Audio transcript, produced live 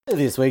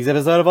This week's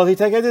episode of Aussie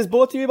Tech Heads is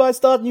brought to you by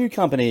Start New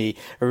Company.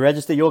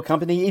 Register your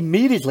company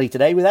immediately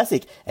today with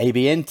ASIC.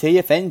 ABN,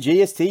 TFN,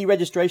 GST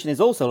registration is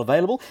also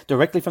available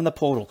directly from the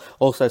portal.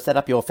 Also set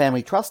up your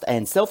family trust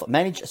and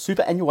self-managed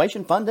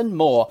superannuation fund and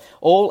more.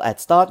 All at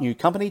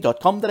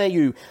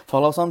startnewcompany.com.au.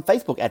 Follow us on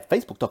Facebook at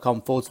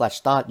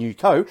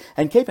facebook.com/startnewco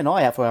and keep an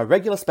eye out for our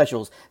regular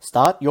specials.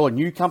 Start your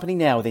new company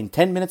now within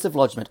 10 minutes of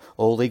lodgement.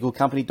 All legal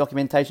company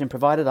documentation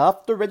provided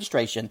after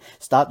registration.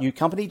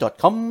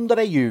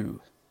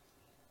 startnewcompany.com.au.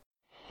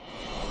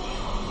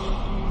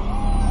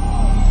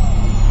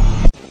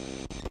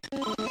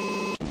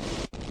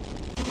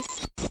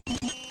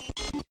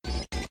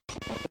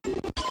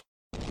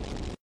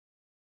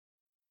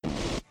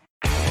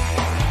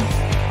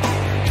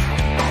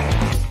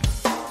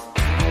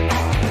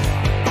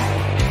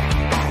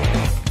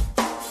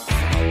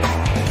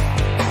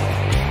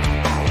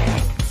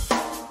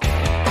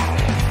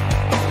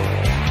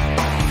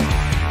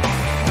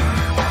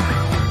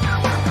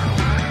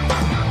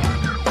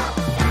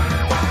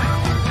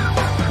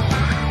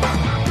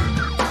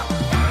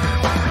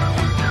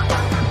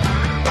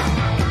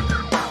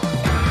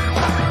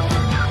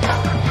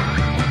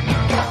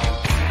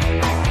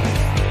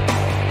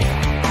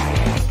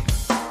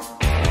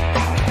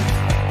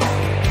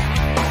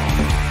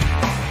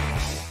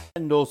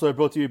 And also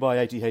brought to you by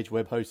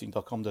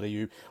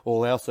athwebhosting.com.au.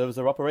 All our servers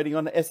are operating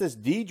on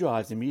SSD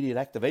drives, immediate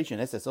activation,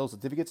 SSL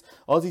certificates,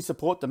 Aussie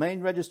support,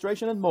 domain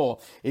registration and more.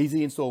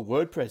 Easy install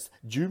WordPress,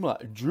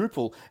 Joomla,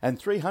 Drupal and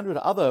 300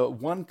 other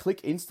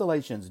one-click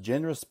installations.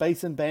 Generous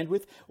space and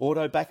bandwidth,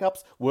 auto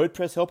backups,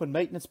 WordPress help and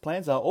maintenance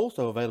plans are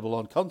also available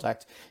on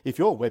Contact. If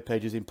your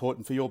webpage is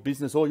important for your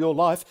business or your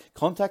life,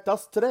 contact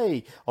us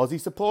today.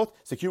 Aussie support,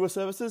 secure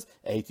services,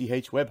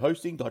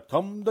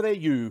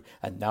 athwebhosting.com.au.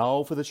 And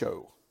now for the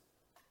show.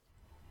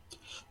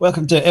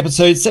 Welcome to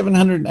episode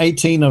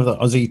 718 of the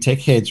Aussie Tech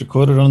Heads,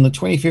 recorded on the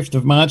 25th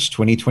of March,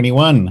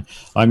 2021.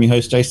 I'm your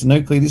host, Jason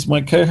Oakley. This is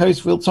my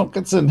co-host, Will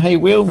Tompkinson. Hey,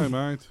 Will. Hey,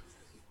 mate.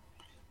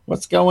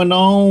 What's going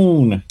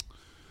on?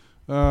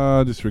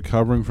 Just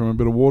recovering from a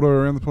bit of water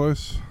around the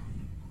place.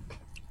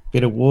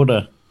 Bit of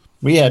water.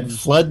 We had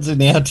floods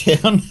in our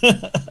town.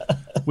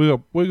 We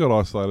got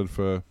isolated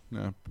for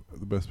the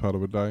best part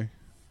of a day.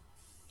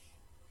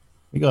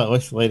 We got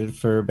isolated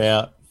for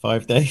about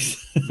 5 days.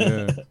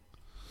 Yeah.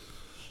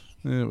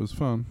 Yeah, it was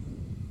fun.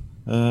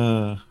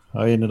 I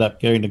ended up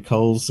going to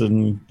Coles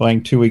and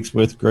buying 2 weeks'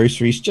 worth of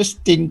groceries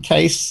just in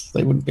case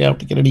they wouldn't be able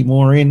to get any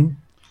more in.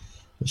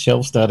 The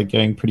shelves started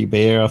going pretty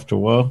bare after a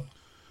while.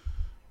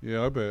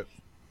 Yeah, I bet.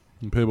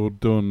 And people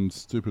doing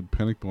stupid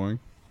panic buying.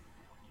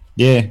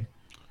 Yeah.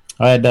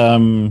 I had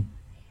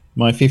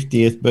my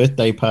 50th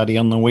birthday party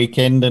on the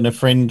weekend and a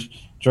friend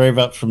drove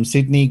up from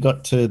Sydney,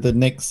 got to the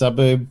next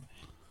suburb.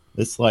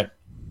 It's like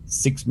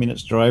 6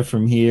 minutes drive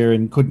from here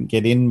and couldn't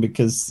get in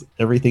because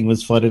everything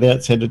was flooded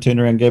out, so had to turn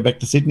around and go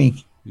back to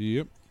Sydney.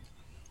 Yep.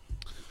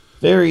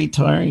 Very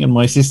tiring. And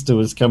my sister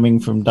was coming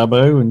from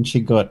Dubbo and she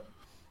got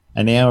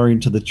an hour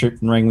into the trip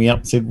and rang me up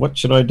and said, "What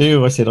should I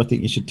do?" I said, "I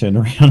think you should turn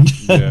around."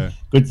 Yeah.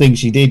 Good thing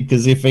she did,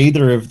 because if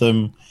either of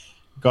them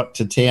got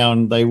to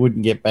town, they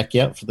wouldn't get back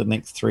out for the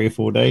next 3 or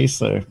 4 days.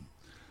 So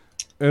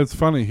It's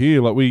funny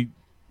here, like we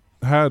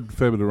had a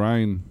fair bit of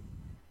rain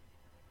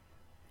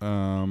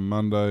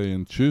Monday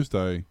and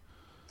Tuesday.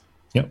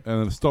 Yep. And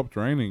then it stopped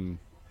raining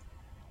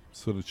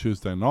sort of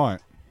Tuesday night.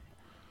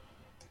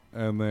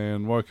 And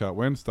then woke up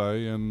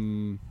Wednesday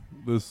and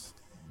this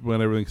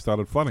when everything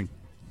started flooding.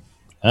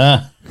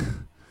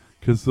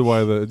 Because the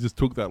way that it just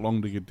took that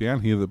long to get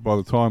down here, that by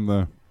the time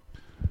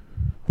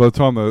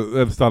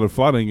it started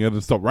flooding, it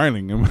had stopped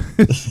raining. And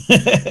it's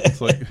just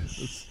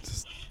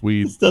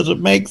weird. This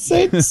doesn't make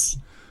sense.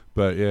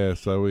 But yeah,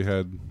 so we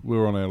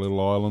were on our little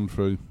island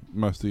for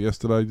most of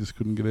yesterday, just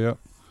couldn't get out.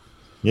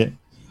 Yeah.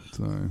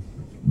 So,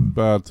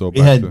 but it's all We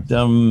back had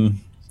to...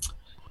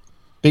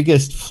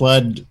 biggest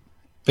flood,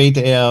 beat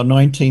our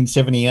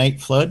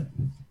 1978 flood.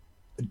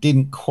 It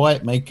didn't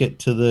quite make it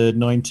to the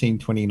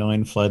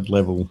 1929 flood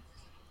level,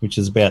 which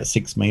is about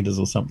 6 meters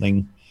or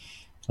something.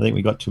 I think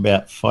we got to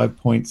about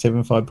 5.7,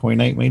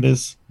 5.8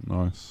 meters.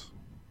 Nice.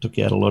 Took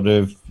out a lot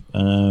of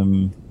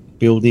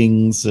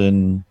buildings,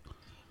 and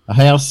a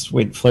house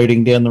went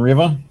floating down the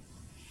river.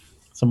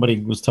 Somebody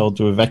was told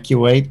to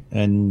evacuate,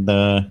 and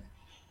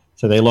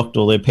so they locked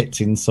all their pets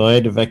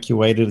inside,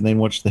 evacuated, and then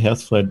watched the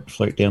house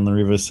float down the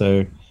river. So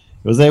it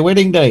was their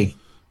wedding day.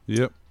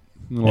 Yep.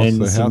 Lost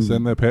their house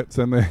and their pets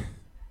and their...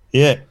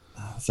 Yeah.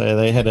 So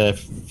they had a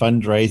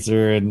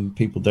fundraiser and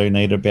people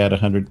donated about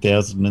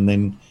 100,000. And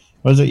then,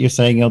 what was it you're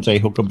saying,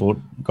 LJ Hooker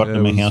got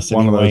them a house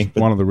anyway?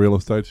 One of the real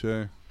estates,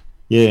 yeah.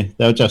 Yeah,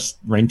 they were just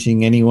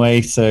renting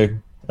anyway. So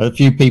a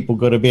few people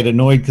got a bit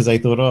annoyed because they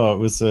thought, it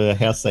was a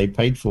house they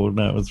paid for.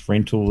 No, it was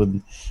rental.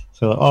 And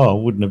so, I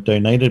wouldn't have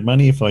donated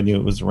money if I knew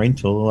it was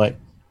rental. Like,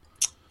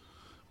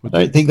 I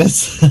don't think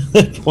that's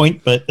the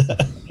point, but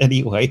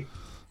anyway.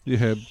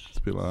 Yeah, it's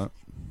a bit like that.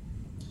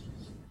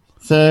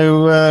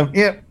 So,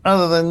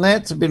 other than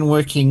that, I've been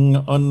working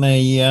on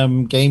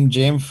a game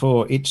jam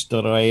for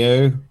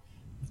itch.io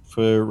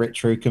for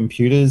retro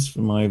computers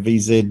for my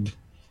VZ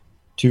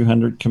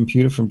 200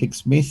 computer from Dick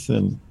Smith,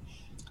 and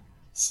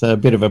it's a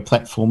bit of a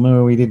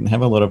platformer. We didn't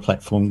have a lot of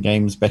platform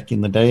games back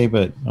in the day,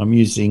 but I'm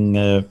using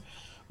a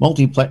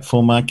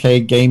multi-platform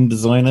arcade game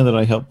designer that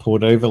I helped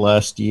port over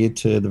last year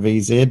to the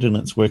VZ, and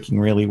it's working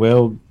really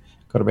well.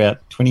 Got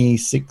about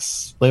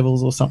 26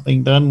 levels or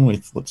something done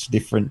with lots of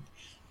different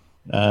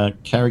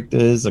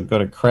characters. I've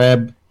got a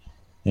crab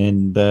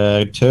and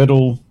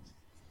turtle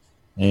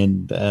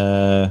and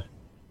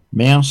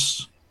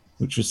mouse,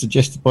 which was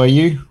suggested by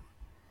you.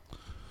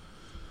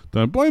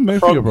 Don't blame me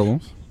for your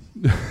problems.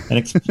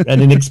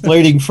 And an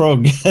exploding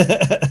frog. Did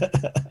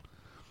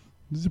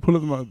you put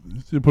it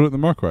in the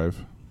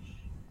microwave?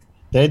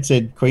 Dad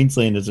said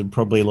Queenslanders would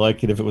probably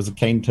like it if it was a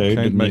cane toad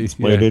and it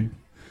exploded.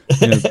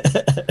 Yeah.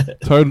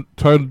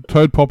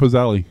 Toad Popper's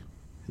Alley.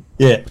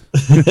 Yeah.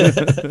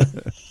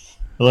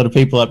 A lot of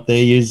people up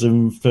there use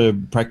them for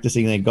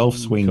practicing their golf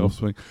swing.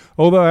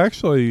 Although,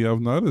 actually,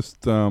 I've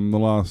noticed the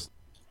last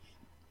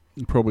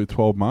probably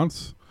 12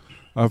 months,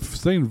 I've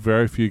seen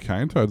very few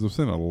cane toads. I've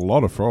seen a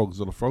lot of frogs.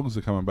 A lot of frogs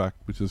are coming back,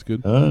 which is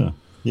good. Oh,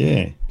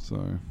 yeah.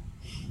 So,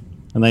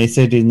 and they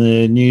said in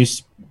the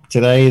news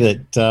today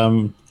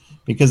that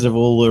because of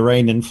all the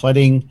rain and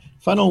flooding,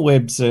 funnel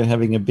webs are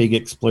having a big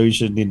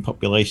explosion in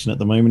population at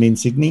the moment in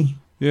Sydney.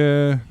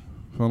 Yeah,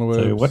 funnel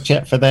webs. So watch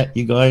out for that,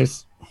 you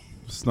guys.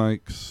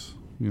 Snakes,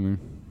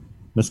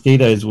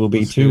 Mosquitoes will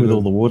be too, with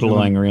all the water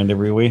lying around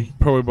everywhere.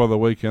 Probably by the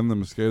weekend, the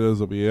mosquitoes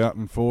will be out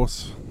in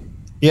force.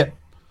 Yep.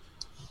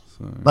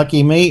 So.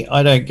 Lucky me,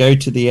 I don't go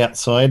to the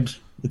outside.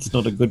 It's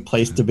not a good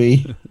place to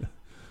be.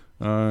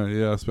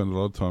 Yeah, I spend a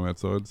lot of time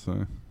outside,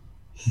 so...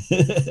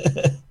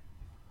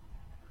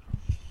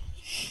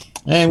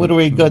 And what do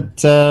we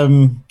got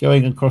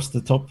going across the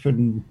top?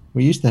 And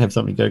we used to have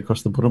something go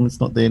across the bottom. It's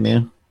not there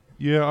now.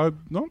 Yeah, I'm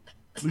not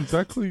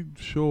exactly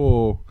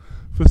sure.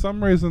 For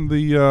some reason,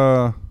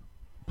 the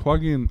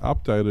plugin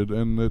updated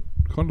and it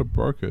kind of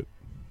broke it.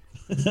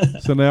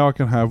 So now I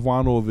can have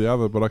one or the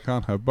other, but I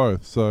can't have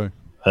both. So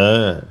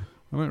I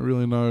don't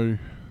really know.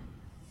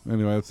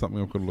 Anyway, that's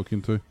something I've got to look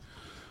into.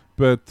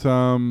 But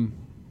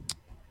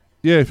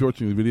yeah, if you're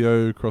watching the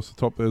video across the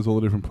top, there's all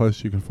the different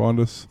places you can find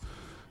us.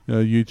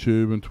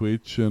 YouTube and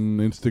Twitch and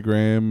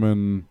Instagram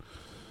and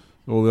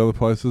all the other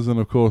places. And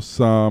of course,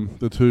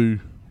 the two,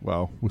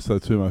 well, we'll say the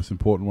two most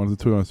important ones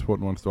to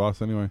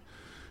us anyway,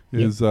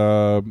 is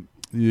your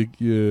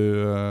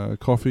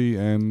coffee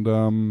and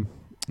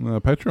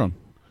Patreon.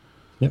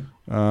 Yep.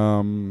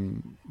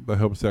 They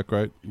help us out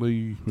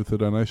greatly with the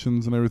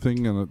donations and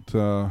everything, and it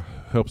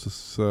helps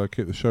us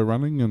keep the show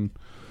running. And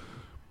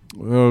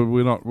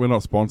we're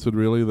not sponsored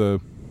really. The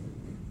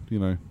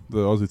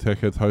Aussie Tech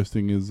Heads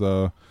hosting is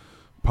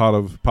part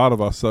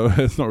of us, so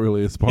it's not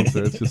really a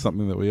sponsor. It's just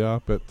something that we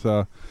are. But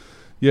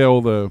yeah,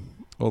 all the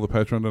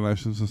Patreon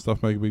donations and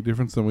stuff make a big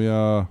difference, and we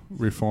are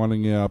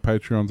refining our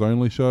Patreons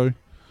only show.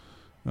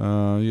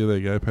 Yeah, there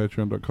you go,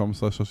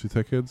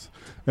 patreon.com/AussieTechHeads.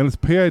 And it's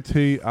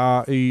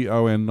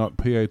Patreon, not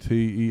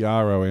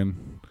Pateron.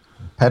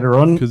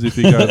 Patreon? Because if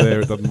you go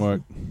there, it doesn't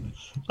work.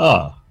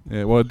 Oh.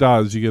 Yeah, well, it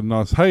does. You get a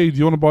nice, hey, do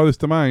you want to buy this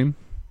domain?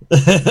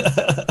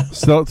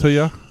 Sell it to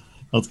you.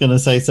 I was going to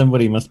say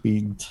somebody must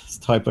be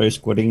typo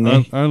squatting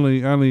there.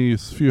 Only a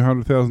few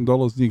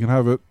 $100,000 and you can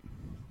have it.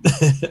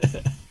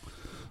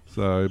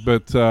 So,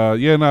 but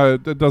yeah, no,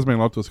 it does mean a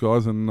lot to us,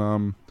 guys.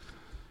 And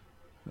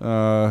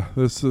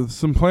there's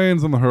some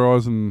plans on the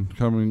horizon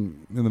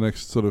coming in the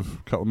next sort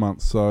of couple of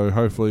months. So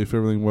hopefully, if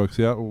everything works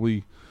out, we'll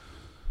be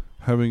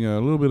having a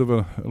little bit of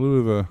a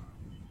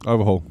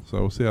overhaul. So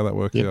we'll see how that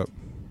works out.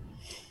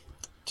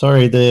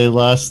 Sorry, the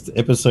last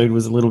episode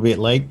was a little bit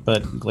late,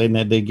 but Glenn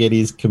had to get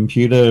his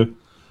computer,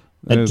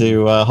 had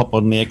to hop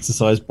on the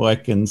exercise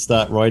bike and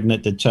start riding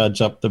it to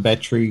charge up the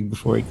battery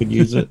before he could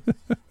use it.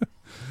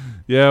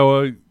 Yeah,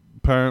 well,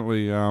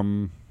 apparently that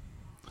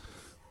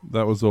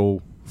was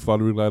all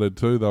flood related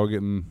too. They were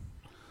getting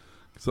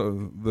if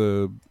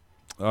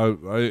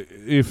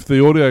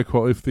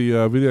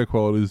the video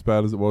quality is as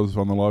bad as it was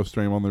on the live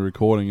stream on the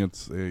recording, he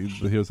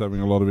was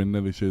having a lot of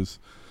internet issues.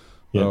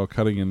 They were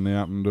cutting in and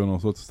out and doing all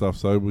sorts of stuff,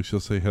 so we shall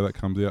see how that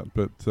comes out.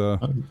 But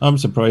I'm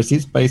surprised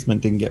his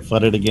basement didn't get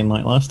flooded again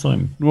like last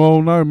time. Well,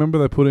 no, remember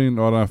they put in,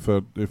 I don't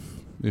know if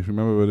you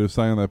remember, but they were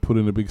saying they put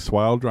in a big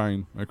swale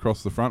drain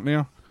across the front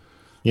now.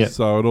 Yeah.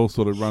 So it all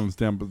sort of runs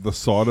down the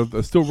side of,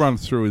 it still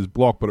runs through his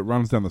block, but it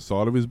runs down the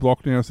side of his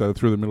block now, so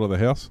through the middle of the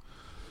house,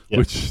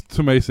 which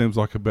to me seems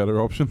like a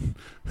better option.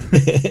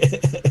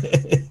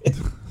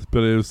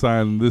 But he was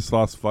saying this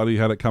last flood, he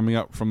had it coming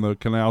up from the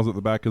canals at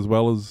the back as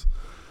well as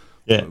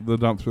the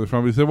dump through the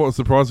front. But he said what the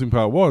surprising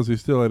part was, he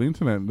still had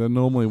internet. Then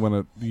normally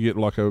when you get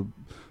like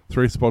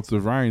 3 spots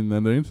of rain,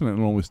 then the internet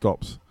normally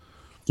stops.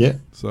 Yeah.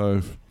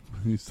 So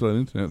he still had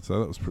internet, so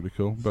that was pretty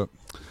cool. But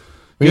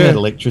we had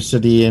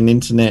electricity and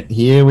internet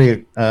here.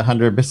 We're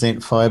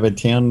 100% fibre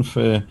town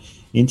for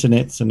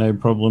internet, so no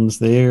problems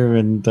there.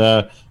 And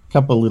a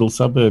couple of little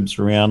suburbs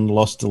around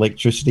lost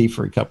electricity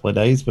for a couple of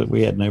days, but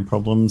we had no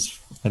problems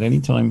at any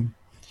time,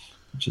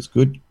 which is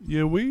good.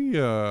 Yeah,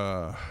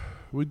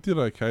 we did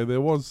okay. There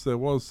was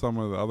some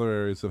of the other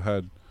areas that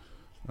had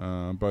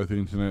both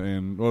internet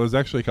and... Well, there's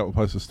actually a couple of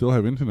places that still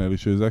have internet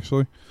issues,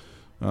 actually.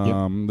 They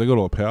got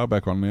all the power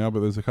back on now, but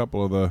there's a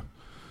couple of the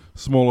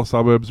smaller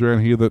suburbs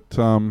around here that...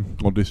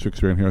 or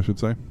districts around here, I should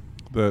say,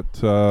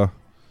 that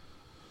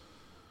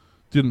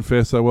didn't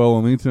fare so well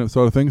on the internet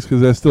side of things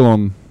because they're still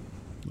on...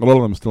 A lot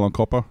of them are still on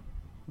copper.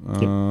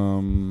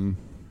 Even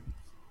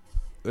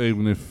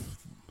if...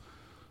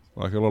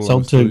 Like a lot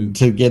of sold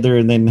together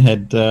and then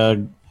had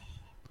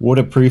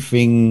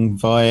waterproofing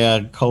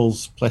via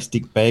Coles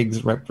plastic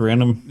bags wrapped around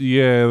them.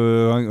 Yeah,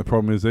 I think the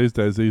problem is these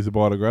days these are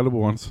biodegradable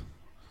ones.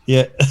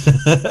 Yeah.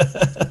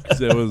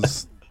 There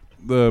was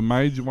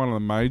one of the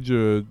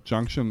major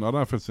junction, I don't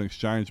know if it's an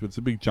exchange, but it's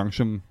a big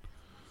junction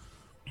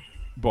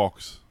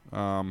box.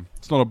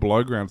 It's not a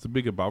below ground, it's a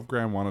big above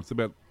ground one. It's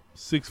about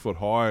 6 foot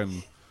high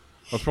and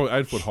it's probably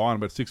 8 foot high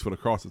and about 6 foot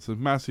across. It's a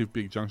massive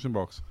big junction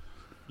box.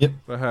 Yep.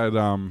 They had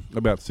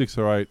about 6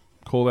 or 8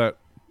 call-out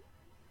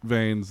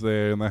vans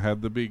there, and they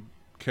had the big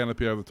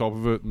canopy over the top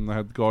of it, and they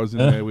had guys in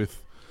there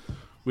with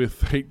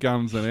heat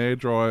guns and air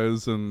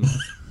dryers, and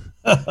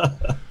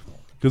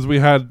because we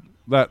had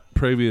that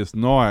previous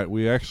night,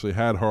 we actually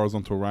had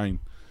horizontal rain.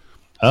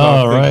 So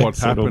I think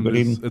what's happened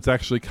is it's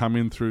actually come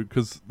in through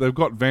because they've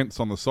got vents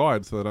on the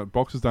side so that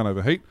boxes don't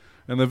overheat.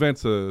 And the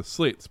vents are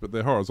slits, but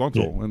they're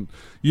horizontal. And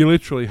you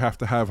literally have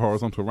to have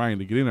horizontal rain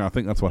to get in there. I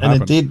think that's what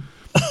happened. And it did.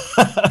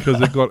 Because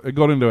it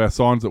got into our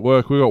signs at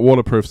work. We got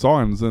waterproof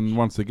signs, and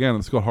once again,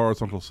 it's got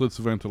horizontal slits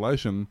of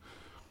ventilation.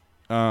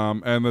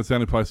 And that's the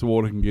only place the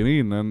water can get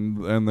in.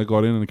 And they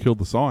got in and killed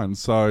the signs.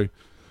 So,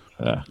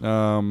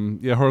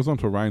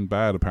 horizontal rain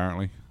bad,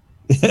 apparently.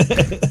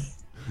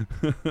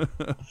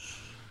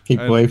 Keep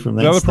away from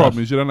that. The other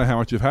problem is you don't know how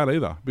much you've had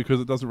either, because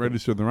it doesn't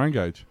register in the rain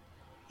gauge.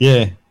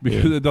 Yeah,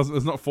 because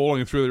it's not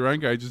falling through the rain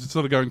gauge; it's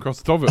sort of going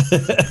across the top of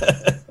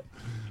it.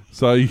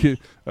 So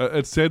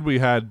it said we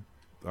had,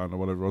 I don't know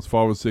whatever it was,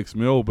 5 or 6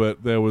 mil,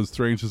 but there was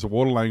 3 inches of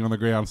water laying on the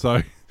ground.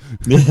 So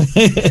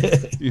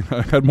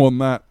had more than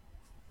that.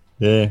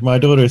 Yeah, my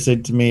daughter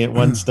said to me at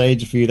one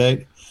stage a few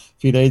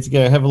days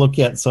ago, "Have a look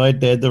outside,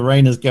 Dad. The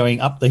rain is going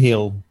up the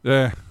hill."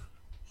 Yeah.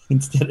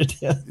 Instead of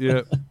down.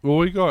 Yeah. Well,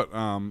 we got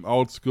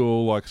old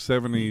school like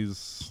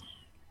 70s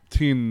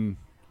tin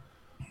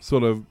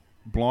sort of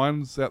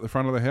blinds out the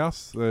front of the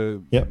house. They're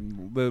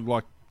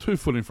like 2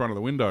 foot in front of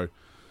the window,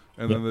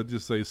 and then they're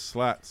just these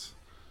slats.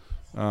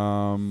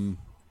 And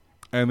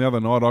the other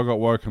night I got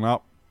woken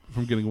up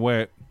from getting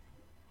wet,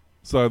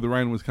 so the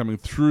rain was coming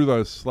through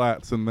those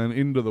slats and then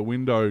into the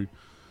window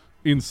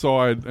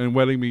inside and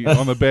wetting me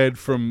on the bed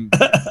from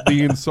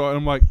the inside.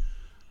 I'm like,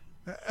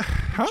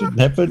 shouldn't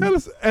happen.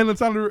 And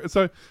it's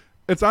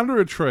under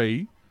a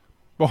tree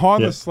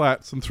behind the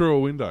slats and through a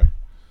window.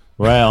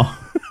 Wow.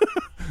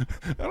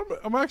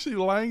 I'm actually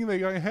laying there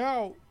going,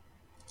 how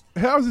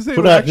is this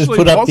even just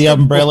put up the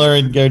umbrella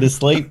and go to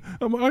sleep.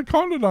 I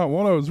kind of don't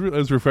want to. It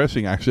was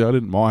refreshing, actually. I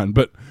didn't mind.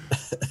 But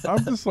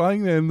I'm just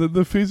laying there, and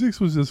the physics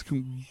was just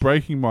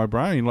breaking my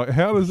brain. Like,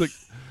 how does it...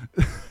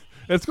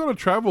 It's got to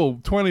travel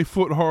 20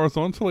 foot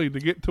horizontally to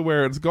get to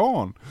where it's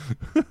gone.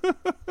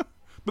 But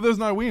there's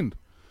no wind.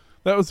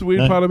 That was the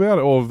weird part about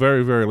it. Or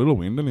very, very little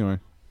wind, anyway.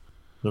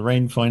 The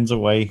rain finds a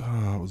way.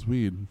 Oh, it was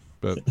weird.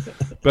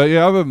 But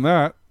yeah, other than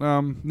that,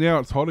 now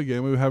it's hot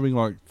again. We were having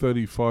like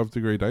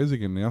 35-degree days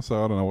again now,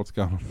 so I don't know what's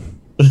going on.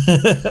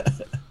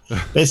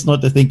 Best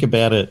not to think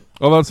about it.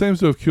 Although it seems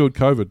to have cured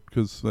COVID,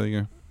 because there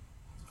you go.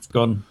 It's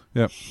gone.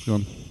 Yep,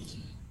 gone.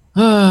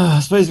 I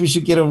suppose we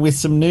should get on with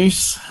some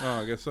news.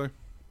 Oh, I guess so.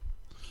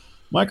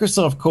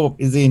 Microsoft Corp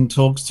is in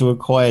talks to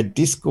acquire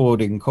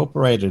Discord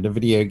Incorporated, a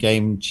video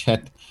game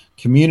chat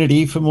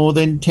community, for more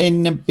than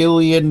 $10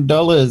 billion,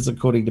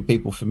 according to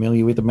people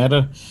familiar with the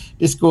matter.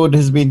 Discord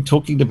has been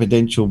talking to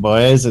potential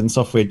buyers, and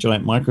software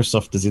giant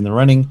Microsoft is in the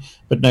running,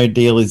 but no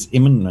deal is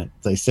imminent,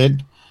 they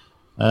said.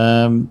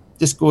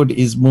 Discord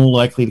is more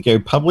likely to go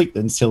public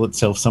than sell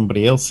itself,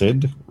 somebody else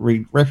said.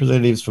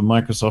 Representatives from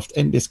Microsoft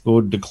and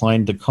Discord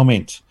declined to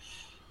comment.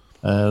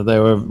 They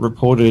were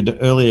reported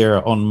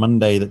earlier on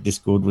Monday that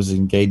Discord was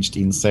engaged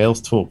in sales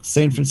talks.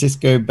 San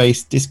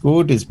Francisco-based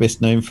Discord is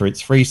best known for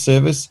its free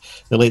service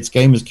that lets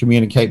gamers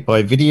communicate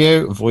by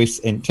video, voice,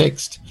 and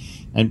text.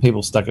 And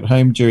people stuck at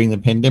home during the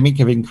pandemic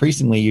have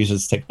increasingly used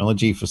its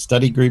technology for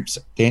study groups,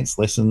 dance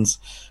lessons,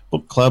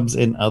 book clubs,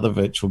 and other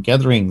virtual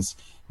gatherings.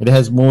 It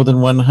has more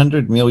than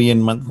 100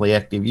 million monthly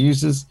active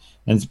users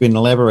and has been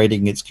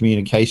elaborating its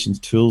communications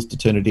tools to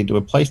turn it into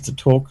a place to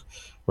talk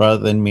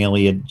rather than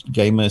merely a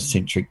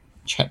gamer-centric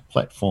chat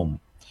platform.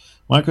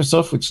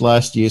 Microsoft, which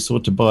last year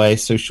sought to buy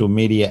social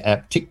media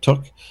app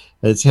TikTok,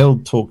 has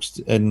held talks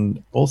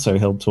and also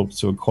held talks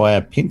to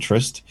acquire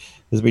Pinterest,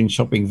 has been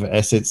shopping for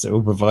assets that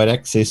will provide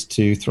access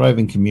to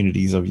thriving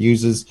communities of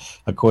users,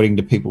 according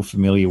to people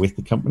familiar with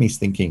the company's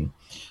thinking.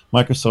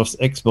 Microsoft's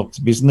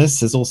Xbox business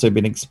has also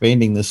been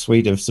expanding the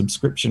suite of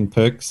subscription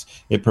perks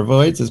it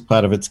provides as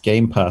part of its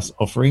Game Pass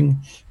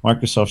offering.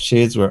 Microsoft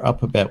shares were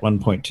up about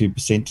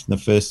 1.2% in the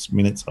first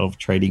minutes of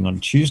trading on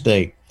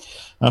Tuesday.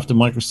 after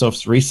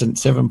Microsoft's recent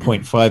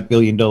 $7.5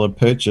 billion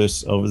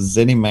purchase of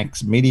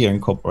ZeniMax Media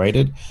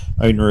Incorporated,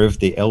 owner of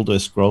the Elder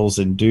Scrolls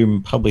and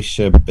Doom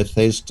publisher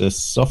Bethesda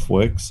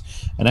Softworks.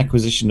 An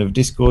acquisition of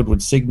Discord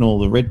would signal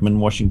the Redmond,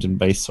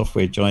 Washington-based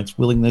software giant's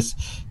willingness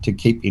to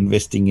keep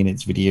investing in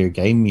its video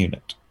game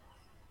unit.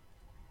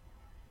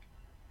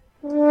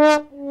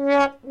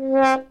 Wow.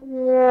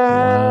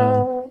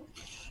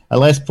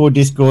 Alas, poor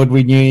Discord,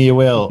 we knew you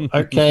well.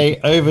 Okay,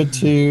 over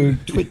to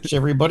Twitch,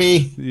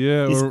 everybody.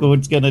 Yeah,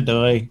 Discord's going to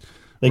die.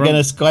 They're going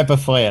to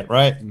Skypeify it,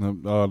 right?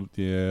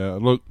 Yeah,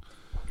 look,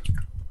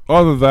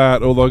 either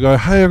that or they'll go,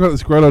 hey, I've got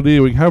this great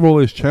idea. We can have all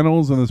these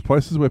channels and there's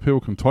places where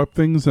people can type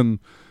things and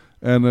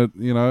it,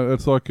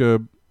 it's like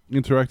a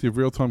interactive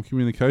real-time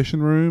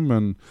communication room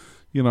and,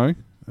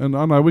 and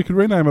I know we could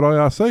rename it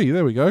IRC.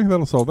 There we go.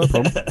 That'll solve that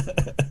problem.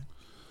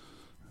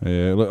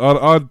 Yeah,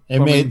 look,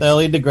 they'll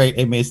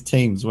integrate MS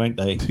Teams, won't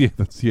they? Yeah,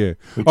 which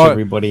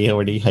everybody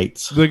already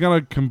hates. They're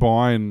going to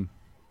combine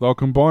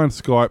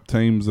Skype,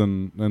 Teams,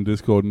 and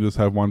Discord, and just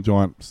have one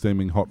giant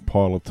steaming hot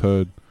pile of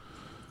turd.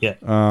 Yeah.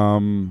 I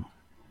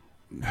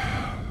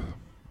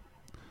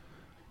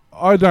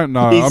don't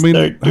know. Please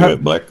don't do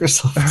it,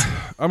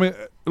 Microsoft. I mean,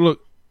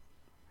 look,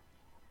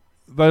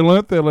 they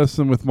learnt their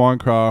lesson with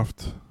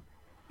Minecraft.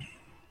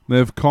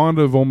 They've kind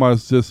of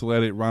almost just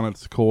let it run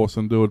its course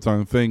and do its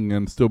own thing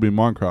and still be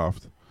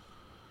Minecraft.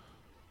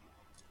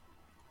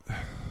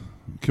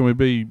 Can we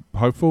be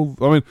hopeful?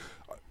 I mean,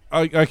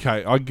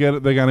 okay, I get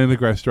it. They're going to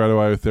integrate straight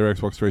away with their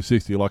Xbox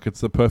 360. Like,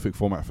 it's the perfect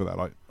format for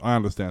that. I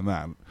understand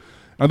that.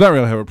 I don't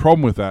really have a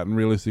problem with that. And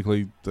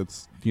realistically,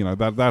 that's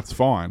that's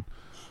fine.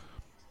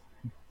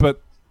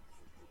 But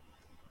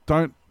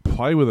don't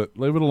play with it.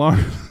 Leave it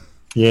alone.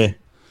 Yeah.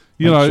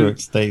 Sure it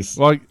stays.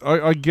 Like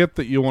I get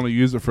that you want to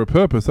use it for a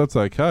purpose. That's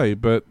okay,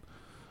 but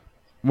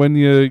when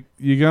you're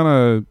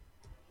gonna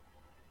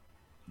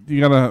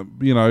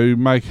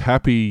make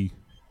happy,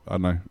 I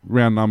don't know,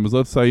 round numbers.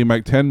 Let's say you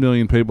make 10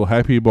 million people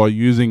happy by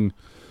using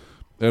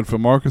it for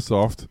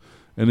Microsoft,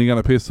 and you're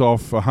gonna piss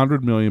off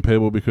 100 million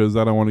people because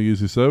they don't want to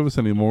use your service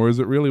anymore. Is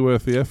it really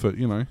worth the effort?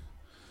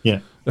 Yeah.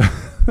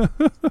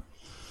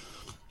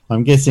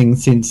 I'm guessing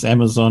since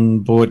Amazon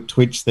bought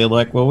Twitch, they're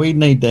like, well, we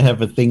need to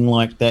have a thing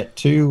like that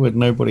too, and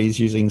nobody's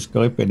using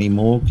Skype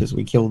anymore because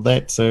we killed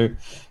that. So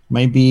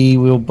maybe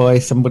we'll buy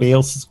somebody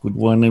else's good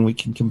one and we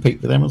can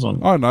compete with Amazon.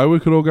 Oh, no, we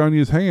could all go and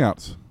use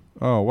Hangouts.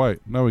 Oh,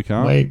 wait. No, we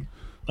can't. Wait.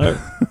 No.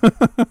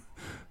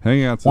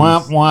 Hangouts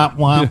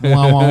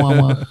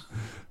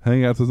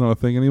Hangouts is not a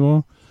thing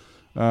anymore.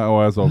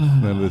 As of the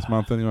end of this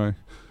month anyway.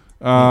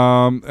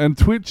 And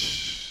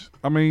Twitch,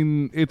 I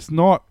mean, it's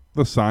not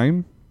the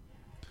same.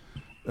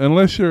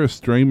 Unless you're a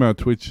streamer,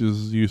 Twitch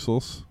is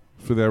useless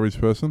for the average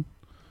person.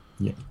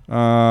 Yeah.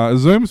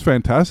 Zoom's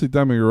fantastic,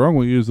 don't get me wrong,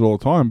 we use it all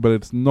the time, but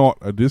it's not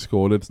a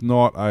Discord. It's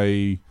not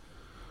a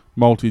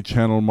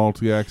multi-channel,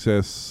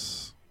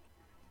 multi-access...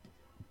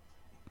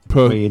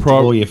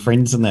 all your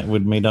friends and that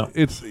would meet up.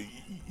 It's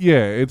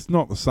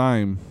not the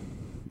same.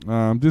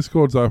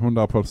 Discord's opened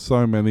up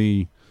so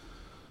many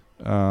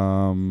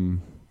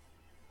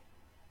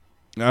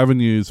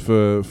avenues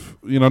for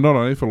not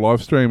only for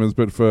live streamers,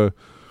 but for...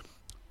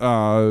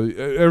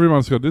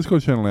 everyone's got a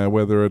Discord channel now,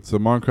 whether it's a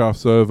Minecraft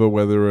server,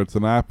 whether it's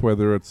an app,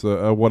 whether it's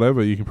a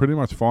whatever. You can pretty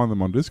much find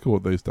them on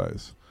Discord these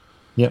days.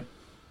 Yep.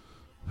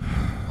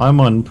 I'm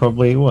on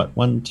probably,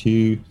 1,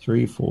 2,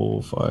 3,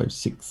 4, 5,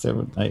 6,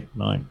 7, 8,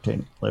 9,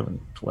 10,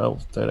 11,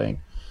 12, 13,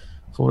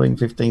 14,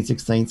 15,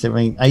 16,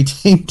 17,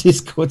 18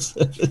 Discord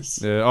servers.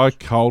 Yeah, I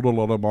culled a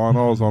lot of mine.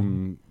 I was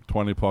on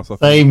 20 plus, I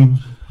think. Same.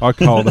 I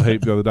culled a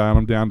heap the other day, and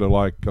I'm down to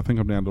I think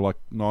I'm down to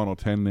 9 or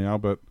 10 now,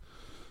 but...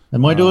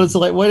 And my daughter's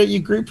like, why don't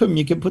you group them?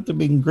 You can put them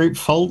in group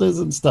folders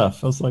and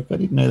stuff. I was like, I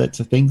didn't know that's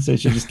a thing. So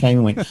she just came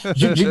and went,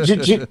 zhip, zhip,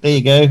 zhip, zhip. There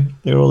you go.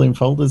 They're all in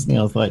folders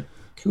now. I was like,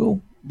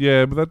 cool.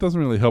 Yeah, but that doesn't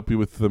really help you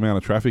with the amount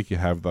of traffic you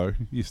have, though.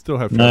 You still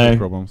have traffic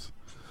problems.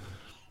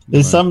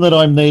 There's some that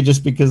I'm there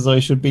just because I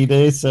should be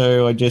there.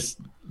 So I just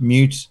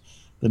mute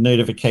the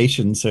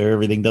notification so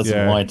everything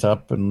doesn't light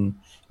up. And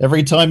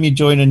every time you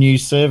join a new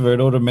server, it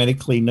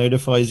automatically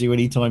notifies you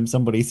anytime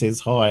somebody says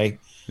hi.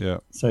 Yeah.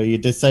 So you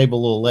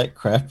disable all that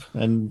crap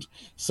and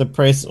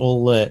suppress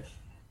all the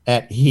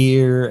at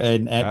here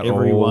and at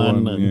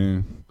everyone.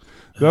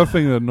 The other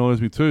thing that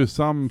annoys me too is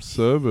some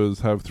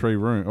servers have 3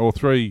 rooms, or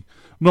 3,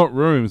 not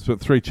rooms,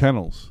 but 3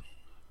 channels.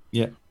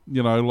 Yeah.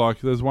 Like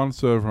there's one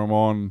server I'm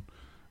on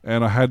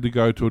and I had to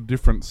go to a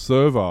different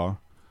server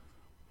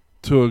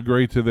to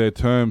agree to their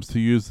terms to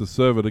use the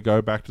server to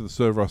go back to the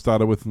server I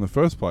started with in the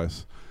first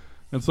place.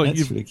 It's like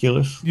that's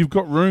ridiculous. You've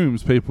got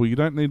rooms, people. You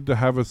don't need to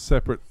have a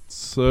separate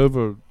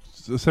server,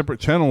 a separate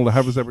channel to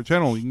have a separate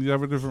channel. You can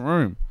have a different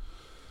room.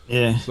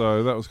 Yeah.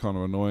 So that was kind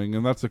of annoying,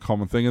 and that's a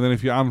common thing. And then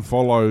if you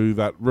unfollow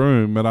that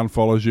room, it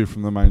unfollows you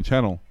from the main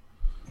channel.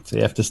 So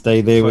you have to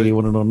stay there whether you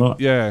want it or not.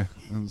 Yeah.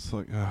 And it's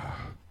like...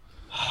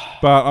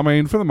 But, I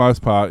mean, for the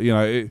most part,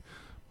 it's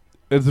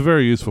a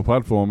very useful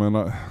platform,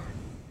 and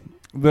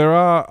there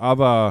are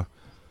other...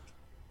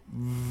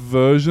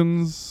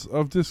 versions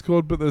of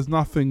Discord, but there's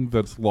nothing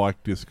that's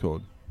like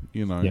Discord,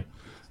 Yeah.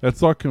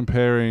 It's like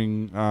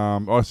comparing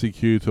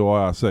ICQ to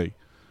IRC.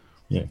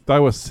 Yeah. They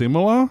were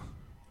similar,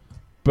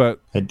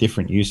 but Had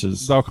different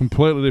uses. they were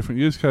completely different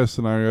use case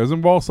scenarios.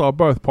 And whilst they were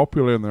both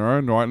popular in their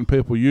own right and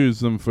people use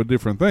them for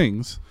different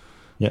things,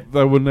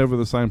 they were never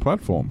the same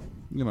platform.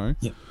 You know,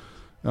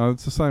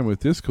 it's the same with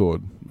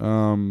Discord.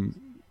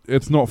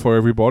 It's not for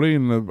everybody,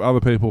 and the other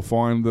people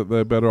find that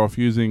they're better off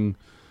using,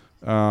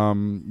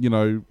 you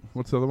know,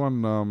 what's the other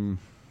one?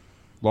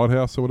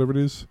 Lighthouse or whatever it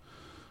is.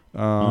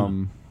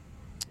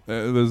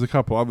 There's a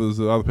couple others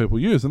that other people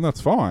use, and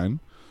that's fine.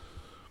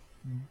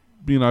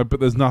 You know, but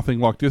there's nothing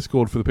like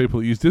Discord for the people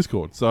that use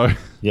Discord. So,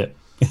 yeah,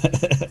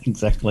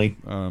 exactly.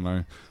 I don't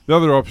know. The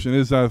other option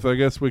is, I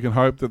guess we can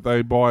hope that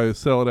they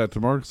sell it out to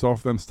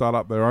Microsoft, then start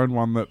up their own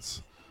one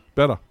that's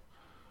better.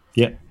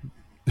 Yeah.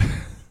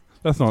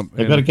 That's not...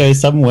 They've got to go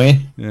somewhere.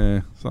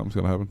 Yeah, something's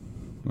got to happen.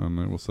 I don't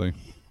know, we'll see.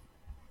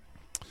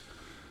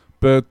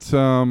 But,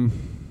 I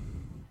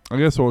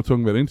guess while we're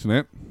talking about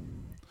internet,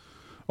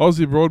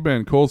 Aussie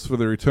Broadband calls for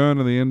the return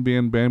of the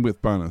NBN bandwidth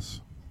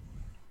bonus.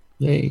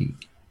 Yay.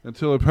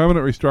 Until a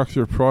permanent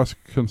restructure of price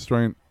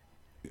constraint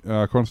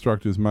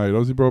construct is made,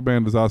 Aussie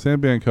Broadband has asked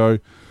NBN Co.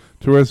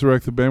 to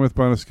resurrect the bandwidth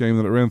bonus scheme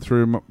that it ran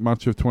through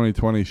much of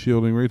 2020,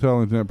 shielding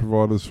retail internet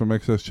providers from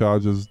excess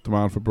charges.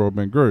 Demand for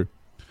broadband grew.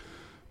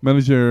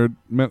 Managing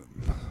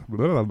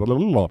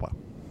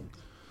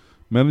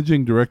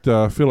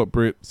Director Philip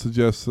Britt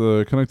suggests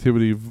the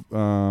connectivity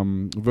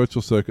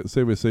virtual circuit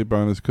CVC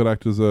bonus could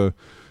act as a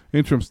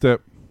interim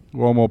step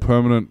while a more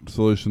permanent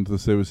solution to the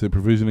CVC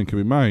provisioning can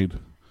be made.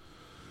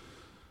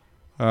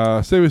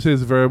 CVC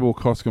is a variable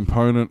cost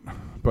component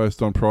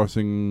based on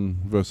pricing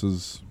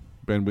versus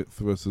bandwidth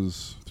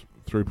versus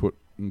throughput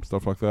and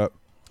stuff like that.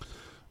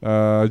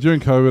 During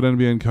COVID,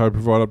 NBN Co.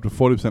 provided up to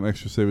 40%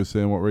 extra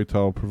CVC on what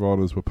retail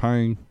providers were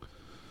paying.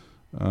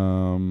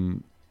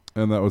 And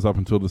that was up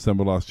until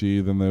December last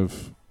year. Then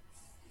they've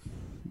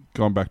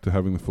gone back to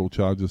having the full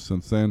charges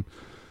since then,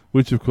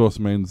 which of course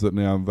means that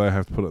now they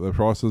have to put up their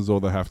prices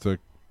or they have to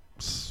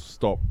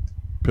stop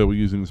people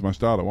using as much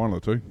data, one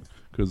of the two,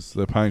 because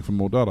they're paying for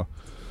more data.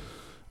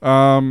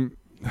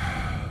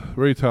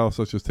 Retail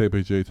such as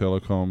TPG,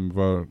 Telecom,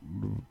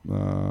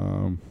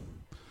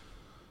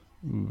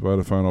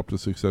 Vodafone,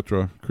 Optus,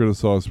 etc.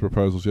 criticised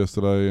proposals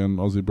yesterday, and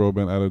Aussie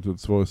Broadband added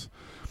its voice.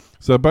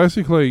 So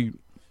basically,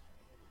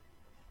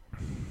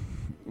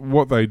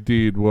 what they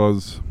did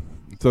was,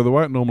 so the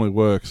way it normally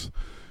works,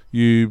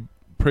 you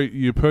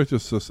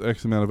purchase this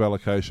X amount of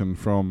allocation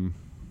from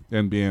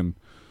NBN,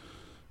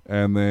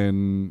 and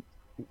then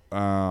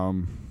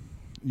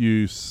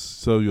you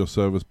sell your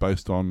service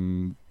based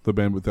on the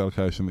bandwidth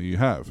allocation that you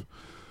have.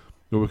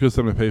 But because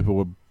so many people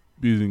were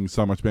using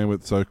so much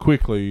bandwidth so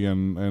quickly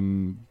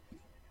and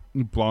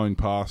blowing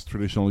past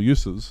traditional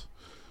uses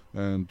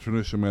and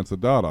traditional amounts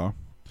of data,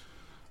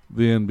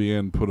 the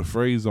NBN put a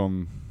freeze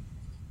on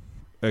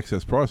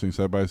excess pricing.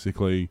 So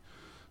basically,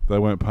 they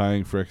weren't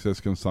paying for excess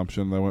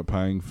consumption. They weren't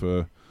paying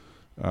for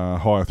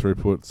higher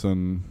throughputs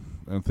and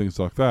things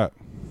like that.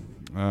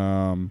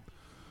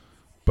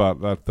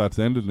 But that's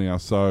ended now.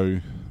 So,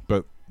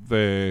 but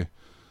they're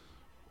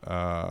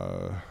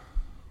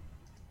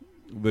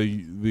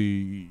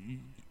the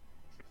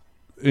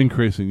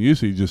increase in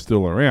usage is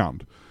still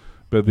around,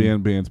 but the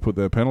NBN's put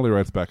their penalty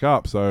rates back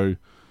up. So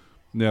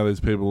now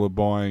there's people who are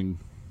buying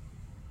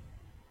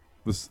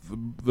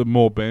the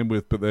more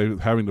bandwidth, but they're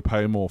having to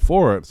pay more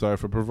for it. So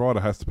if a provider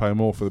has to pay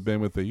more for the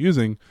bandwidth they're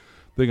using,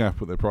 they're going to have to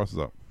put their prices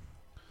up.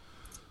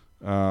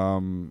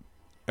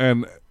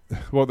 And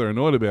what they're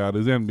annoyed about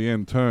is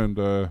NBN turned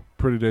a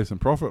pretty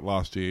decent profit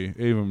last year,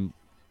 even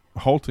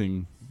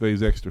halting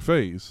these extra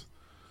fees.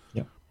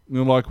 Yep. And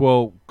they're like,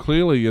 well,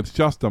 clearly it's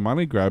just a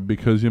money grab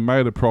because you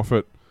made a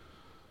profit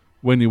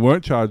when you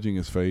weren't charging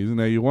us fees, and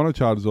now you want to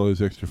charge us all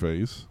these extra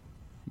fees,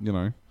 you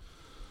know.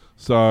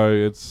 So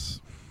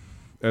it's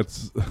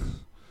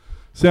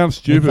sounds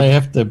stupid. If they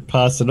have to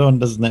pass it on,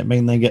 doesn't that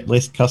mean they get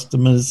less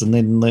customers and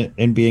then the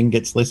NBN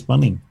gets less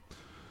money?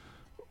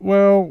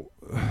 Well,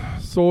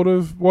 sort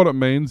of. What it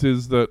means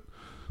is that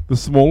the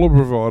smaller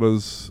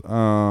providers,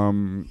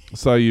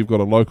 say you've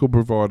got a local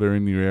provider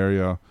in your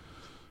area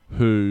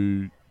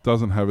who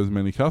doesn't have as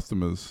many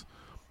customers,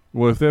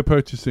 well, if they're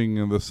purchasing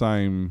in the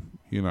same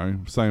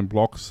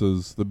blocks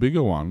as the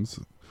bigger ones,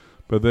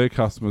 but their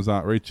customers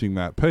aren't reaching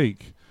that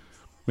peak,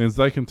 means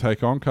they can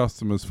take on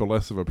customers for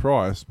less of a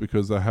price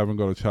because they haven't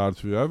got to charge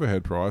for the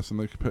overhead price,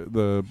 and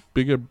the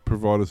bigger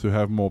providers who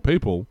have more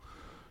people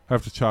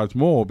have to charge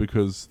more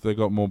because they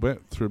got more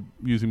through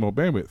using more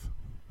bandwidth.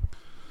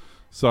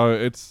 So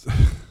it's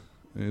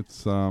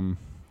a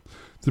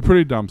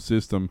pretty dumb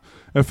system.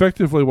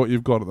 Effectively, what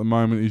you've got at the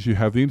moment is you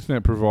have the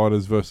internet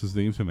providers versus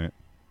the internet.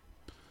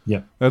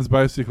 Yeah, that's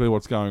basically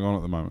what's going on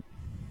at the moment.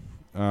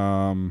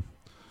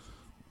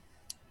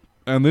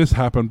 And this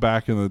happened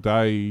back in the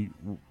day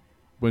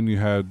when you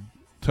had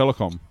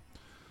telecom.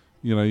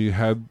 You know, you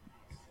had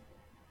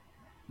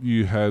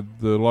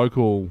the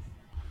local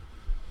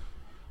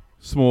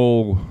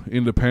small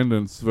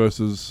independents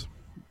versus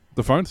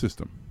the phone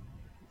system.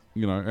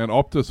 You know, and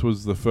Optus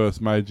was the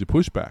first major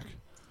pushback.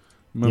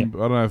 I don't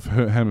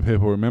know how many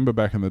people remember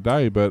back in the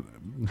day, but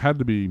it had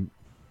to be,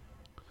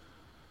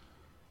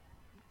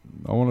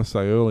 I want to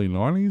say early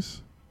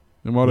 90s.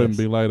 It might even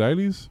be late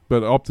 80s.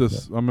 But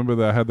Optus, I remember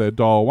they had their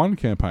Dial 1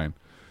 campaign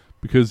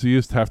because you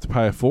used to have to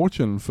pay a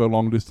fortune for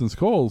long distance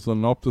calls.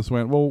 And Optus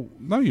went, well,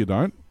 no, you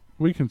don't.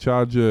 We can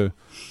charge you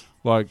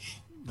like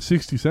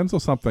 60 cents or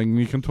something, and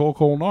you can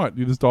talk all night.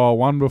 You just dial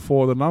 1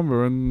 before the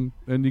number, and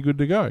you're good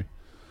to go.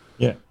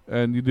 Yeah.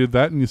 And you did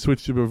that, and you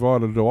switched your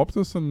provider to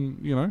Optus, and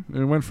and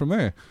it went from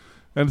there.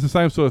 And it's the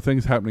same sort of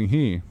things happening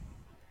here.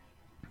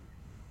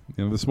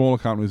 The smaller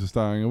companies are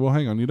saying, well,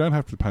 hang on, you don't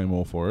have to pay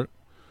more for it.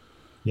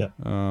 Yeah.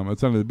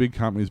 It's only the big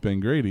companies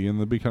being greedy,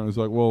 and the big companies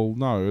are like, well,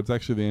 no, it's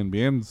actually the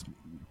NBN's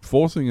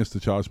forcing us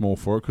to charge more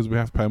for it because we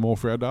have to pay more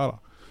for our data.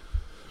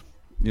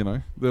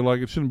 They're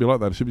like, it shouldn't be like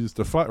that. It should be just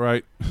a flat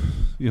rate.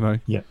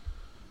 Yeah.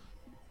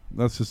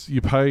 That's just,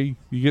 you pay,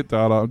 you get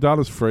data.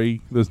 Data's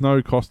free. There's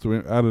no cost to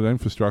added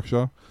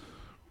infrastructure.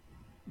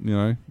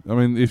 I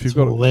mean, if you've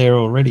got all there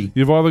already,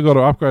 you've either got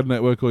to upgrade the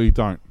network or you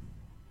don't.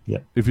 Yeah.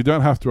 If you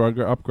don't have to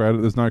upgrade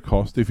it, there's no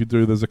cost. If you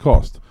do, there's a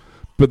cost.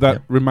 But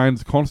that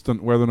remains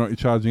constant whether or not you're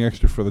charging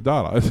extra for the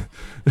data.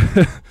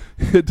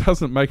 It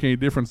doesn't make any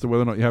difference to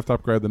whether or not you have to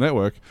upgrade the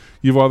network.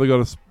 You've either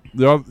got to,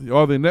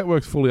 either the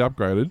network's fully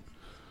upgraded,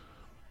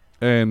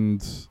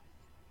 and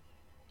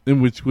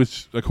in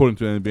which according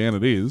to NBN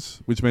it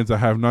is, which means they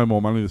have no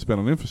more money to spend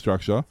on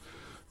infrastructure,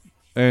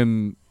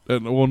 and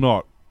or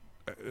not.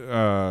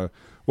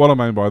 What I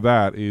mean by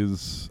that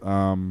is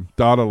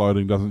data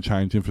loading doesn't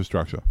change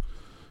infrastructure.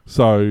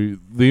 So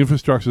the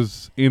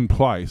infrastructure's in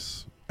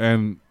place,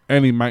 and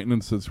any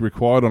maintenance that's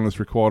required on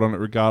it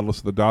regardless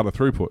of the data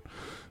throughput.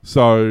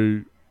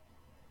 So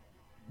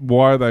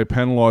why are they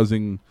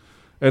penalising?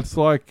 It's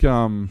like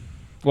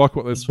what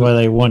that's why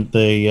they want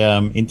the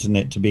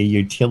internet to be a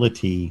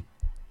utility.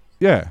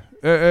 Yeah,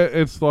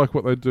 it's like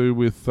what they do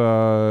with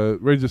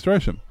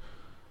registration.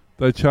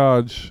 They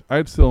charge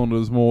 8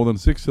 cylinders more than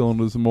 6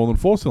 cylinders and more than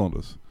 4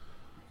 cylinders.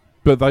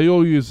 But they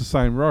all use the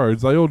same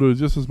roads. They all do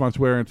just as much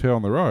wear and tear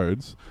on the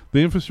roads. The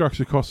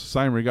infrastructure costs the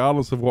same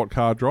regardless of what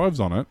car drives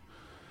on it.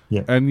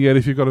 Yeah. And yet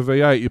if you've got a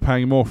V8, you're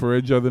paying more for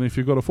Edjo than if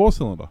you've got a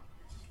 4-cylinder.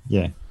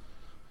 Yeah.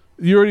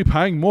 You're already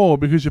paying more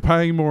because you're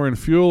paying more in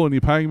fuel, and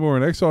you're paying more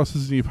in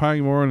excises, and you're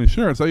paying more in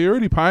insurance. So you're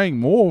already paying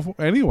more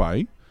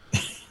anyway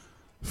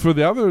for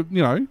the other,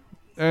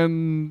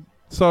 and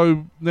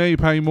so now you're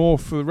paying more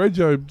for the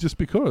Rego just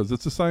because.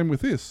 It's the same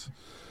with this.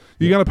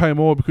 You're going to pay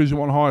more because you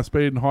want higher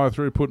speed and higher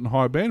throughput and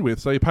higher bandwidth,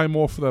 so you pay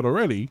more for that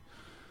already.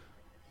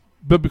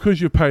 But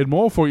because you've paid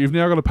more for it, you've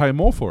now got to pay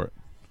more for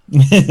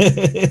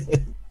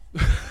it.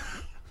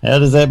 How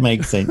does that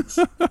make sense?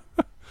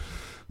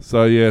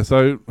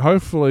 So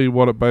hopefully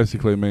what it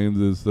basically means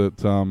is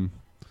that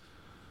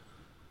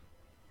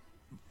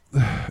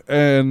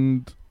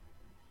and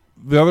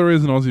the other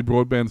reason Aussie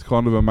Broadband's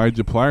kind of a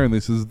major player in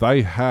this is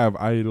they have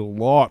a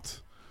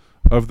lot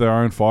of their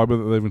own fibre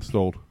that they've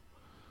installed.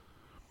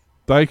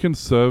 They can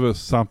service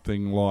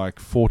something like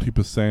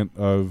 40%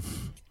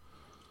 of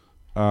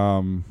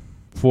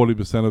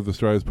 40% of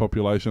Australia's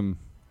population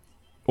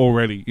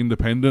already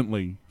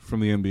independently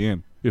from the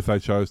NBN if they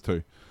chose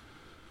to.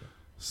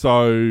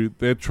 So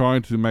they're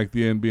trying to make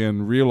the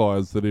NBN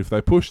realise that if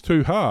they push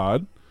too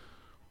hard,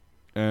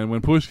 and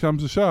when push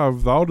comes to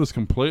shove, they'll just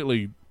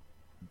completely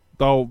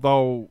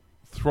they'll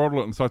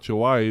throttle it in such a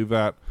way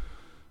that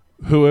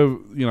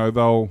whoever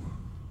they'll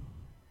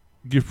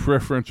give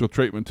preferential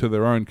treatment to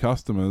their own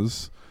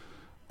customers,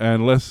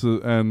 and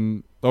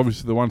and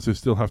obviously the ones who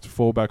still have to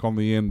fall back on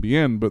the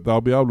NBN, but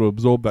they'll be able to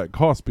absorb that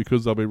cost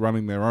because they'll be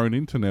running their own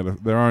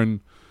internet, their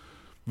own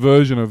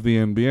version of the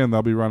NBN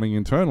they'll be running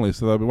internally,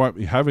 so they won't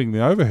be having the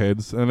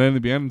overheads, and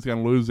NBN is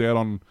going to lose out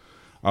on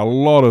a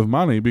lot of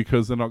money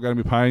because they're not going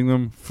to be paying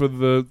them for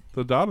the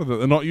data that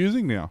they're not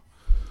using now.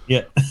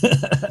 Yeah.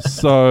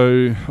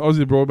 So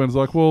Aussie Broadband's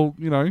like, well,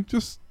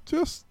 just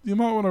you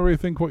might want to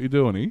rethink what you're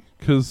doing here,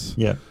 because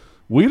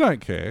we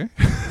don't care.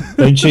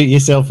 Don't shoot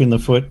yourself in the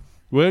foot.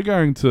 We're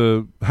going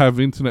to have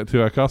internet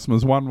to our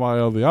customers one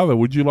way or the other.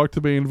 Would you like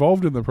to be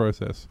involved in the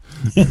process?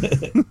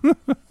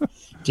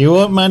 Do you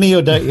want money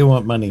or don't you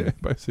want money? Yeah,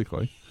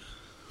 basically.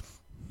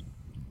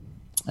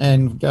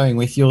 And going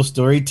with your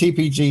story,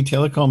 TPG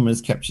Telecom has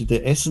captured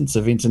the essence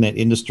of internet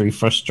industry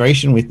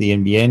frustration with the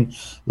NBN,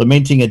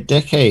 lamenting a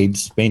decade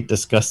spent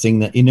discussing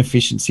the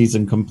inefficiencies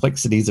and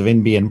complexities of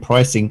NBN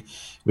pricing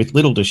with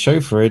little to show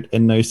for it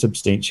and no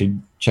substantial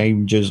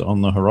changes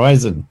on the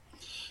horizon.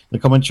 The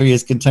commentary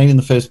is contained in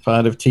the first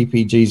part of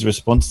TPG's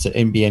response to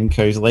NBN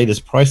Co's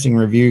latest pricing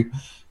review,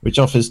 which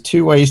offers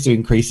 2 ways to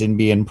increase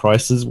NBN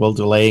prices while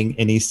delaying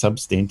any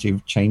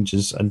substantive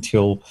changes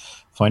until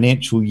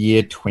financial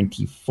year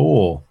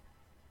 2024.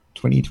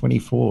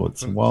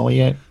 It's a while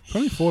yet.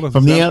 24 doesn't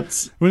From the sound...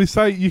 outs... When you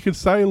could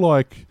say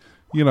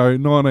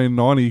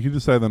 1990, you could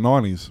just say the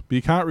 90s, but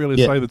you can't really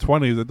say the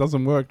 20s. It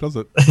doesn't work, does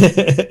it?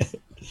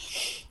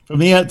 From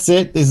the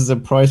outset, this is a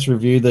price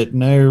review that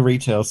no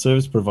retail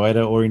service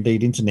provider or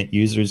indeed internet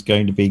user is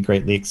going to be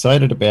greatly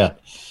excited about.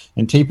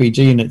 And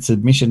TPG, in its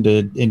admission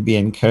to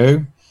NBN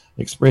Co,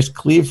 expressed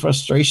clear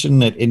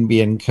frustration at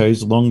NBN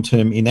Co's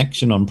long-term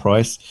inaction on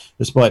price,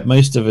 despite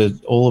almost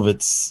all of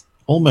its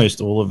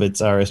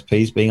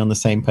RSPs being on the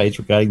same page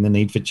regarding the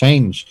need for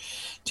change.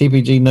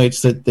 TPG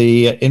notes that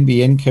the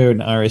NBN Co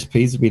and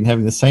RSPs have been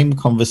having the same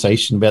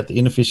conversation about the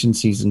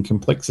inefficiencies and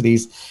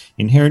complexities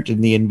inherent in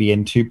the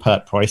NBN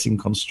two-part pricing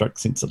construct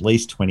since at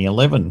least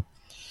 2011.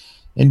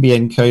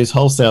 NBN Co's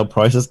wholesale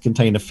prices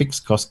contain a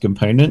fixed cost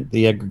component,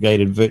 the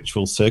aggregated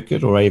virtual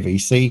circuit or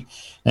AVC,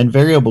 and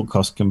variable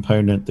cost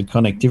component, the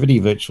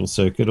connectivity virtual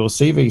circuit or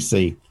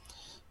CVC.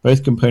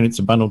 Both components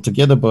are bundled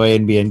together by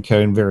NBN Co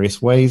in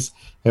various ways.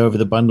 However,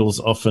 the bundles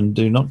often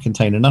do not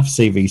contain enough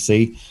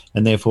CVC,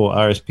 and therefore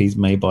RSPs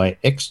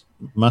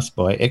must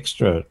buy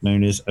extra,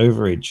 known as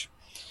overage.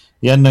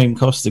 The unknown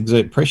costs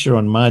exert pressure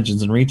on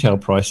margins and retail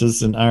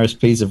prices, and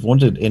RSPs have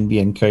wanted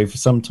NBN Co for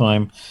some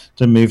time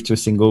to move to a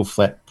single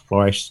flat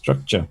price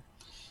structure.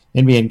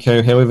 NBN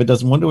Co, however,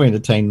 doesn't want to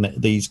entertain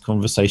these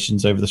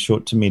conversations over the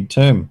short to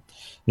mid-term.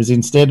 It is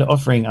instead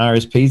offering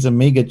RSPs a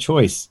meagre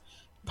choice: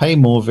 pay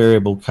more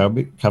variable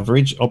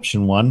coverage,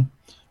 option 1,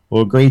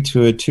 or agree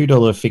to a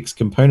 $2 fixed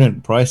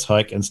component price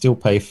hike and still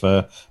pay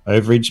for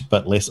overage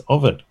but less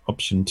of it,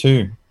 option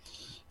 2.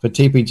 For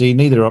TPG,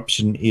 neither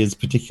option is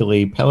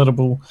particularly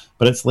palatable,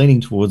 but it's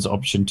leaning towards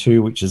option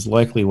 2, which is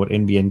likely what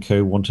NBN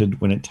Co wanted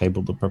when it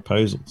tabled the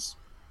proposals.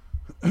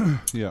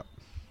 Yeah.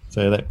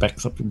 So that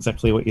backs up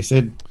exactly what you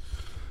said.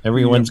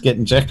 Everyone's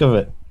getting jack of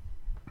it.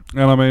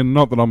 And I mean,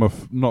 not that I'm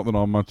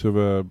much of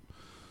a,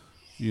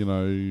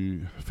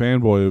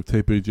 fanboy of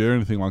TPG or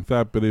anything like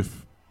that, but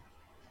if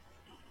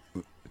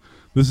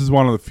this is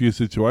one of the few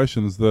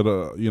situations that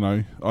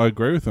I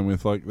agree with them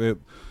with, like, they're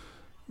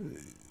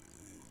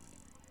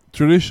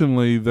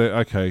traditionally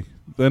they're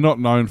not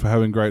known for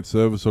having great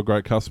service or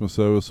great customer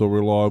service or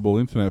reliable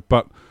internet,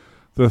 but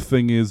the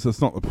thing is, that's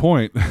not the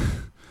point.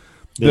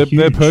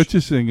 They're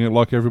purchasing it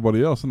like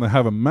everybody else, and they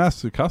have a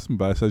massive customer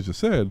base, as you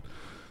said.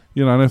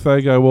 And if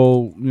they go,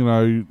 well,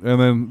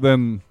 and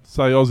then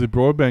say Aussie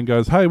Broadband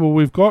goes, hey, well,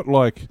 we've got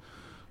like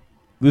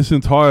the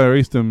entire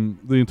East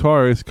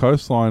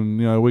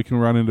Coastline, we can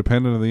run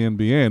independent of the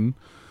NBN.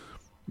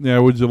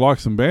 Would you like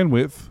some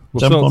bandwidth?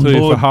 We'll sell it to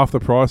you for half the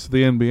price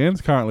the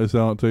NBN's currently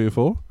selling it to you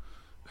for.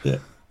 Yeah.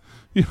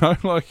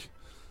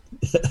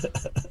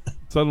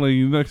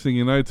 Suddenly, next thing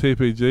you know,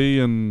 TPG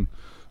and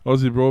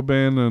Aussie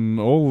Broadband and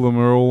all of them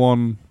are all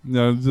on,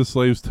 just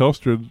leaves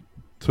Telstra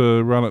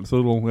to run its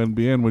little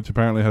NBN, which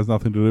apparently has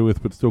nothing to do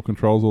with, but still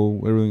controls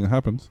everything that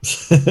happens.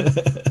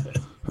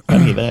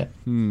 Funny that.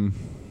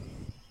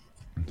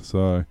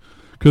 So,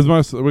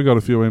 because we got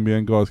a few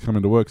NBN guys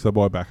coming to work, so they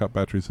buy backup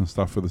batteries and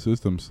stuff for the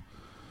systems.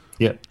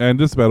 Yeah. And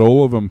just about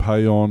all of them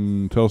pay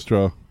on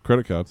Telstra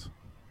credit cards.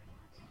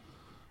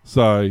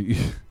 So,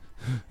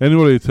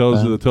 anybody who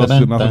tells you that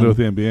Telstra's got nothing to do with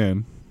the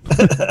NBN.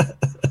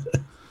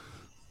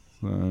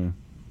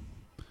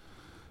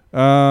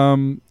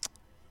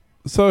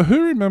 So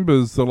who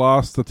remembers the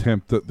last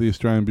attempt that the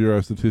Australian Bureau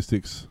of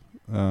Statistics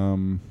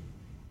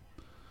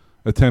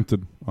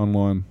attempted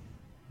online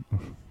a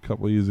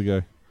couple of years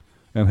ago,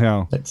 and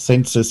how that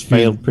census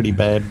failed pretty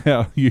bad?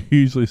 How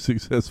hugely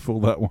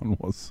successful that one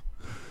was.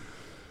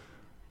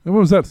 And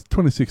when was that?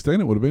 2016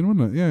 it would have been,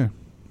 wouldn't it? Yeah.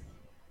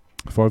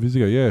 5 years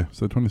ago, yeah.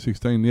 So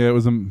 2016, yeah, it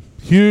was a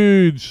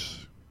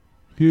huge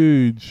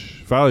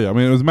failure. I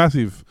mean, it was a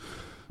massive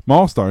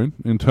milestone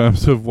in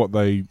terms of what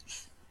they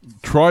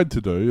tried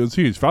to do. It was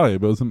a huge failure,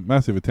 but it was a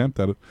massive attempt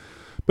at it.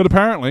 But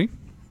apparently,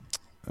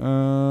 the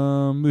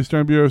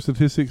Australian Bureau of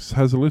Statistics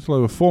has a little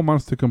over 4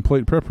 months to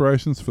complete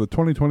preparations for the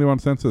 2021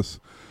 census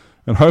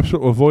and hopes it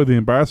will avoid the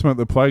embarrassment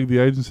that plagued the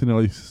agency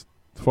nearly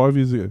 5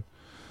 years ago.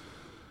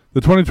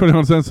 The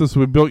 2021 census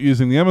will be built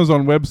using the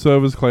Amazon Web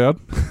Services cloud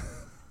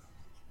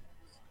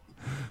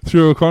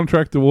through a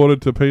contract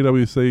awarded to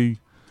PwC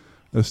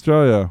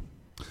Australia.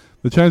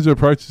 The change of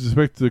approach is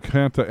expected to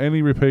counter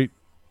any repeats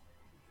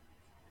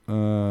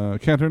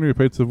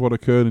of what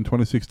occurred in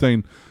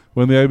 2016,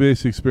 when the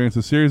ABS experienced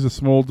a series of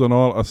small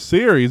denials.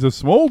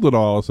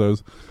 So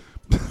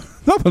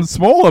nothing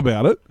small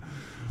about it.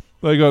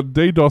 They got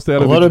DDoSed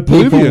out of it. A lot of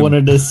people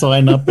wanted to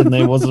sign up, and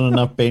there wasn't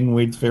enough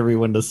bandwidth for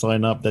everyone to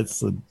sign up.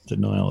 That's the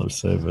denial of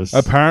service.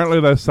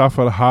 Apparently, they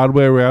suffered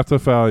hardware router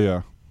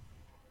failure.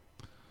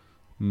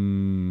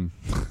 And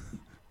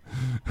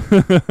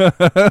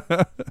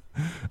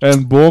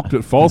balked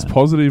at false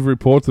positive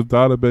reports of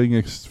data being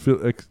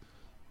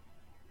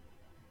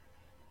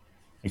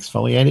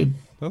exfoliated.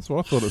 That's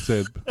what I thought it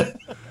said.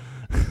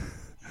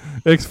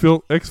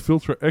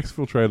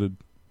 Exfiltrated.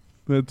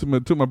 It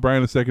took my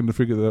brain a second to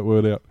figure that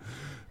word out.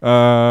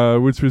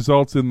 Which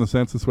results in the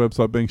census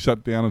website being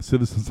shut down and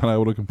citizens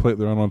unable to complete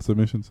their online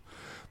submissions.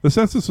 The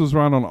census was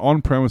run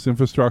on-premise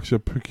infrastructure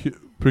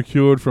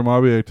procured from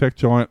tech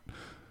giant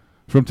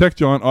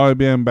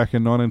IBM back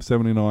in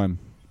 1979.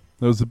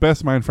 It was the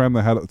best mainframe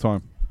they had at the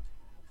time.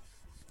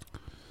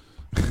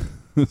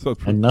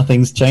 And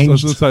nothing's changed. I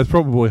was going to say it's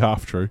probably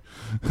half true.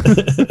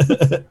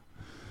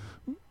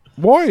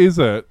 Why is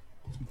it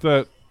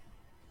that,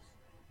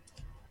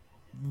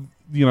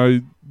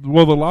 the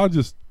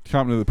largest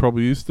company that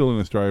probably is still in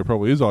Australia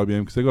probably is IBM,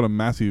 because they've got a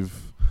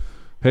massive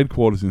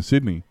headquarters in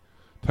Sydney.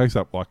 Takes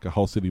up like a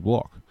whole city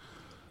block.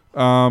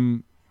 Why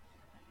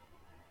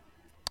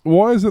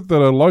is it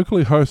that a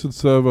locally hosted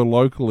server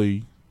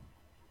locally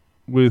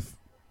with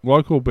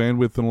local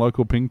bandwidth and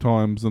local ping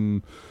times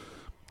and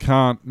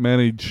can't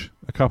manage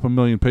a couple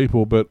million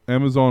people, but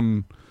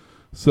Amazon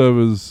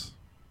servers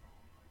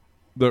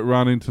that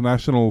run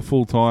international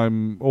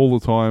full-time all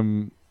the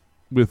time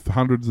with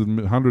hundreds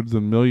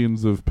and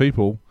millions of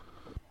people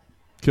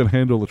can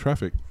handle the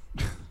traffic?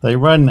 They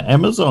run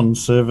Amazon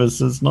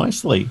services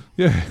nicely.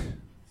 Yeah.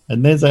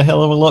 And there's a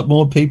hell of a lot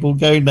more people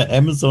going to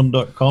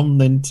Amazon.com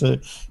than to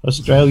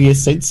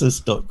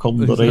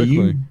AustraliaCensus.com.au.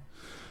 Exactly.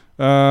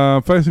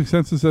 Facing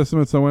census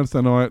estimates on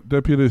Wednesday night,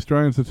 Deputy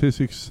Australian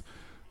Statistics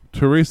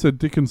Teresa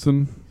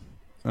Dickinson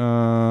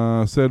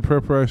said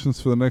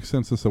preparations for the next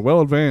census are well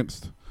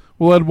advanced.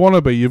 Well, they'd want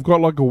to be. You've got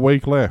like a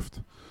week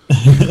left.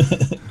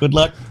 Good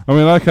luck. I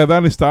mean, okay, they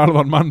only started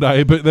on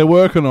Monday, but they're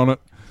working on it.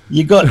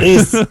 You got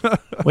this.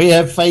 We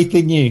have faith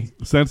in you.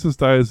 Census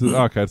day is,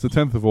 okay, it's the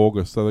 10th of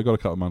August, so they've got a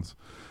couple of months.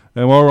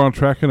 And while we're on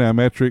track in our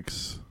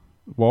metrics,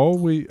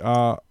 we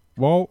are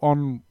well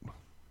on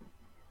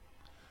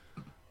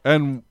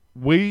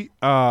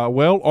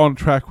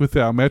track with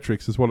our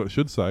metrics, is what it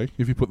should say,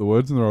 if you put the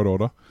words in the right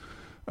order.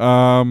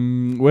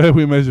 Where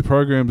we measure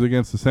programs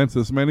against the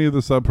census, many of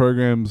the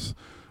sub-programs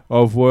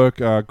of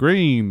work are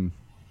green.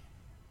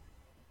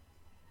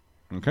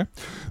 Okay.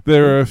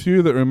 There are a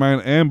few that remain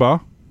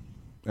amber,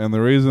 and the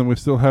reason we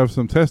still have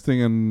some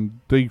testing and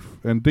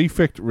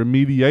defect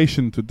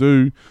remediation to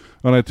do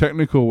on our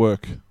technical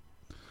work.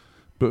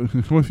 But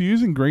if you're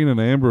using green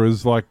and amber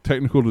as like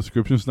technical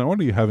descriptions, no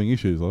wonder you're having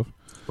issues, love.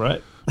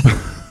 Right.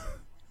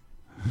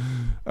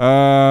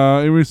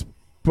 In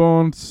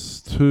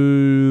response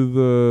to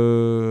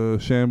the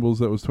shambles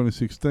that was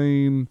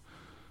 2016,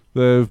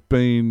 there have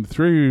been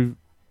 3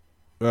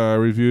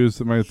 reviews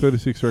that made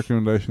 36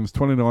 recommendations,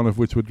 29 of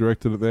which were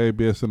directed at the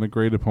ABS and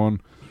agreed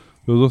upon.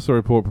 There was also a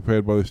report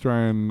prepared by the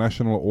Australian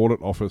National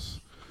Audit Office.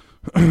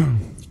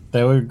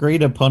 They were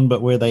agreed upon,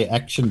 but were they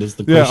actioned is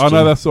the question. Yeah, I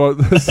know, that's what...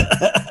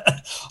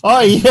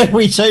 Oh, yeah,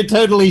 we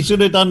totally should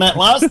have done that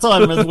last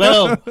time as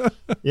well.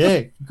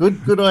 Yeah,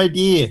 good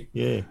idea.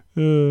 Yeah.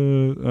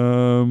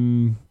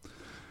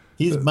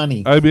 Here's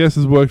money. ABS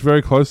has worked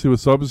very closely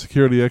with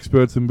cybersecurity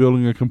experts in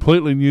building a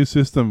completely new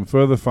system.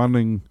 Further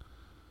funding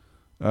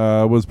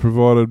was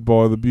provided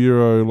by the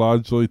Bureau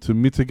largely to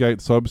mitigate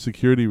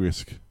cybersecurity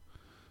risk.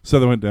 So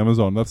they went to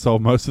Amazon. That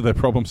solved most of their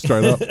problems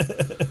straight up.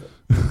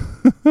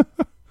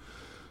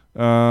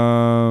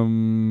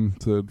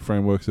 The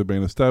frameworks have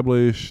been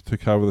established to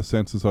cover the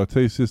census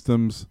IT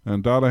systems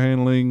and data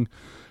handling,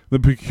 the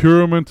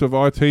procurement of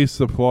IT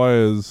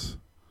suppliers.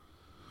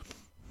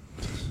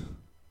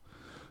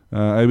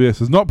 ABS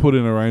has not put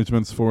in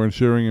arrangements for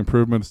ensuring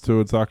improvements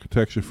to its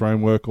architecture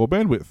framework or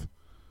bandwidth.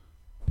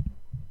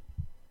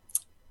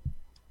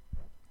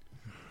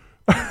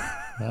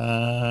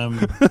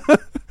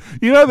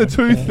 You know the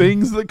two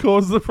things that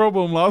caused the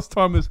problem last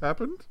time this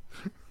happened?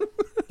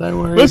 Don't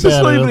worry. Let's just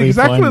about leave it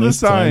exactly the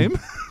same.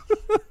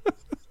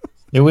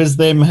 It was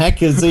them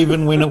hackers,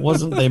 even when it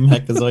wasn't them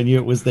hackers. I knew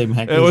it was them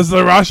hackers. It was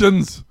the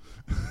Russians.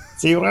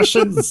 See,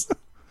 Russians.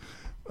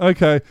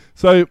 Okay,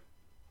 so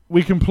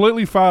we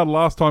completely failed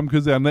last time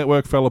because our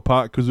network fell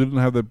apart because we didn't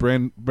have the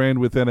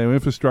bandwidth and our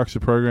infrastructure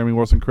programming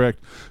wasn't correct.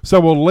 So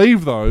we'll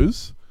leave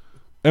those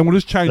and we'll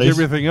just change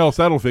everything else.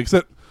 That'll fix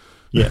it.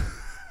 Yeah.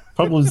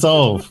 Problem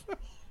solved.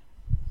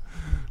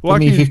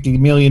 Lucky, give me $50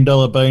 million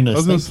bonus. I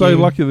was going to say,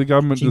 lucky the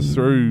government just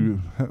threw...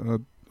 I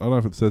don't know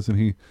if it says in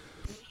here.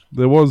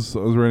 I was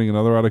reading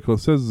another article. It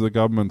says the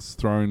government's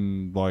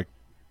thrown like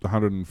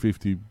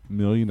 150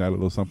 million at it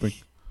or something.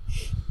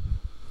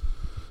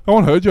 I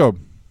want her job.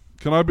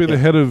 Can I be the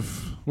head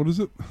of... What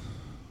is it?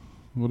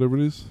 Whatever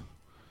it is.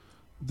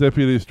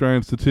 Deputy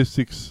Australian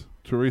Statistics,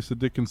 Teresa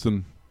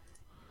Dickinson.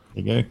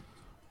 There you go.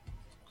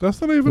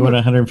 That's not even... You want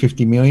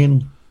 150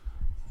 million?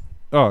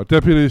 Oh,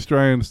 Deputy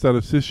Australian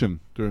Statistician,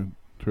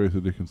 Teresa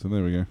Dickinson.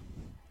 There we go.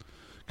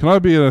 I'll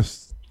be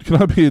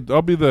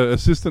the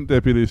Assistant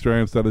Deputy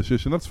Australian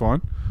Statistician. That's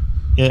fine.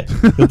 Yeah,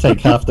 you'll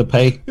take half the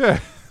pay. Yeah.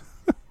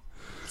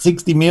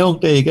 60 mil.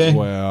 There you go.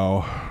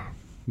 Wow.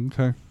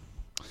 Okay.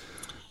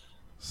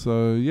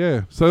 So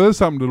yeah. So there's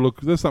something to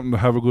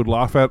have a good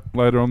laugh at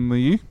later on in the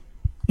year.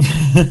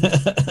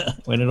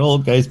 When it all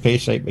goes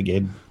pear-shaped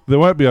again. There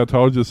won't be I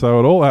told you so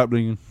at all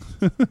happening.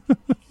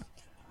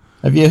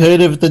 Have you heard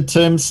of the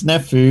term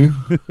snafu?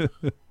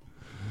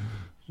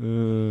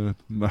 No.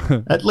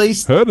 At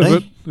least heard of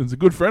it. It's a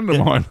good friend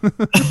of mine.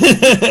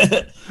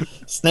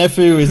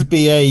 Snafu is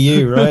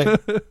BAU, right?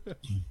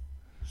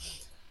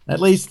 At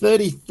least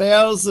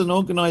 30,000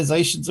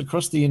 organizations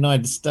across the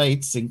United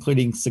States,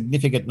 including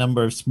significant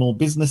number of small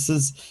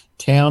businesses,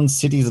 towns,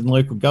 cities, and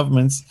local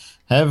governments,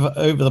 have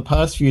over the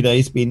past few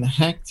days been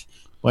hacked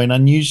by an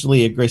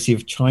unusually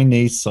aggressive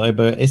Chinese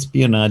cyber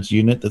espionage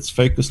unit that's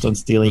focused on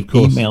stealing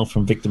email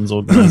from victims'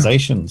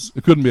 organizations.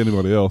 It couldn't be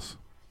anybody else.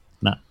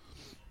 No.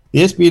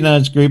 The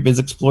espionage group is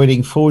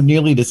exploiting 4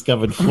 newly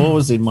discovered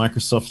flaws in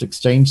Microsoft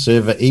Exchange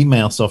Server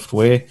email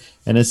software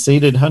and has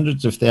seeded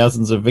hundreds of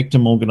thousands of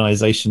victim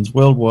organizations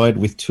worldwide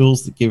with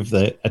tools that give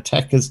the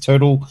attackers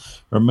total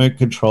remote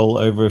control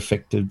over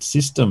affected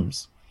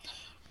systems.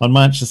 On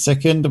March the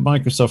 2nd,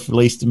 Microsoft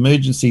released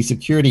emergency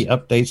security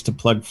updates to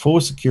plug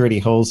 4 security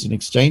holes in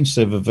Exchange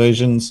Server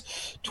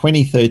versions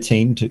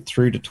 2013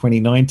 through to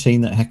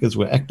 2019 that hackers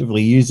were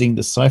actively using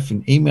to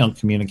siphon email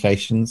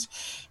communications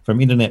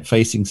from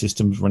internet-facing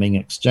systems running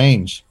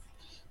Exchange.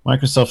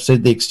 Microsoft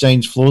said the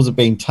Exchange flaws are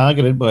being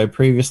targeted by a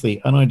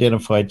previously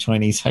unidentified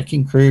Chinese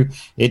hacking crew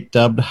it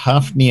dubbed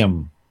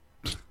Hafnium.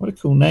 What a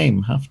cool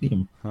name,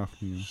 Hafnium.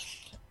 Hafnium.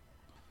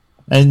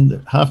 And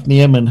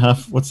Hafnium and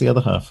what's the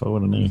other half? I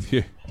want to know.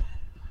 Yeah.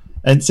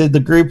 And said the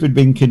group had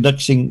been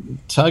conducting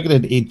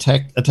targeted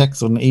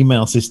attacks on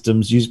email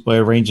systems used by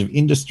a range of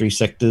industry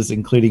sectors,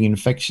 including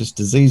infectious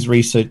disease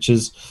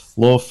researchers,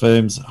 law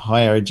firms,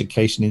 higher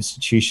education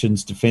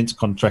institutions, defense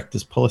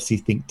contractors, policy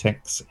think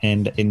tanks,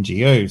 and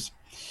NGOs.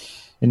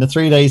 In the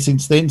 3 days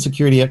since then,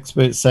 security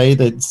experts say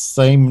that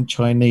same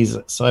Chinese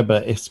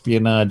cyber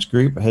espionage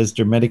group has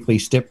dramatically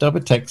stepped up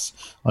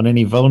attacks on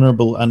any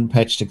vulnerable,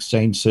 unpatched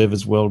Exchange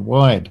servers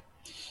worldwide.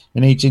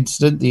 In each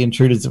incident, the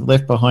intruders have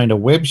left behind a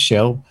web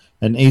shell,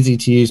 an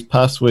easy-to-use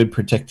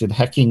password-protected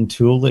hacking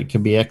tool that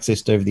can be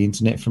accessed over the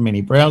internet from any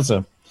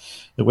browser.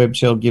 The web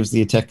shell gives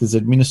the attackers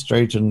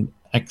administrator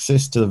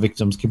access to the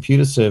victim's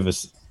computer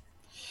service.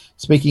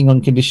 Speaking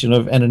on condition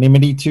of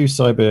anonymity, 2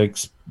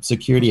 cyber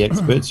security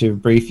experts who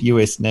have briefed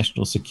US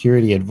national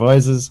security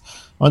advisors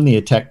on the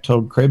attack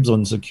told Krebs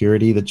on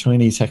Security the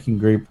Chinese hacking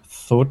group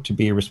thought to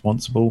be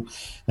responsible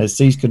has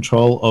seized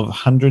control of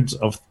hundreds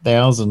of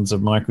thousands of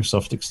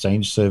Microsoft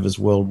Exchange servers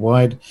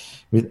worldwide,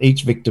 with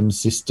each victim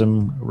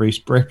system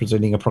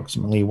representing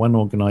approximately 1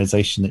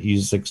 organization that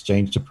uses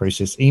Exchange to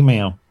process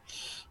email.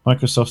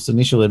 Microsoft's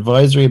initial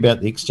advisory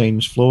about the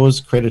Exchange flaws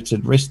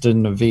credited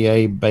Reston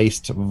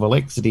VA-based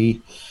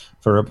Volexity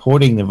for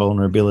reporting the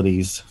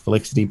vulnerabilities.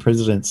 Volexity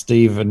President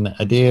Stephen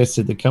Adair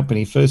said the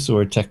company first saw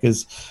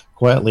attackers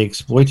quietly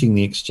exploiting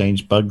the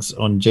Exchange bugs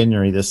on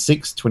January the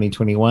 6th,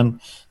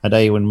 2021, a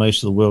day when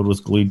most of the world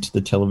was glued to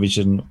the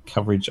television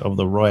coverage of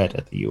the riot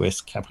at the US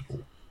Capitol.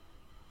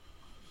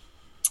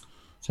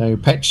 So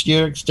patch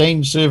your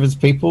Exchange servers,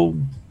 people.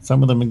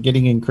 Some of them are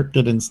getting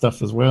encrypted and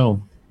stuff as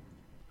well.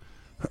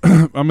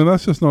 I mean,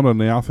 that's just not a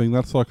now thing.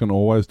 That's like an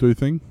always do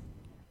thing.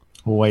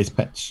 Always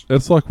patch.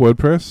 It's like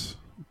WordPress.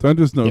 Don't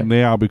just do it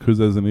now because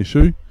there's an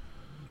issue.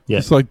 Yeah.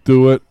 Just like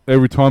do it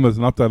every time there's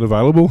an update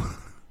available.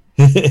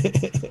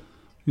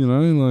 You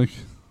know, like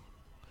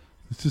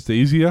it's just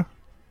easier.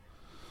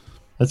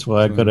 That's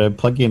why I've got a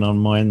plugin on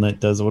mine that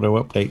does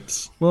auto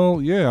updates.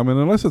 Well, yeah. I mean,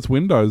 unless it's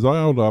Windows, I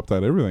auto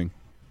update everything.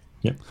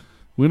 Yep.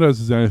 Windows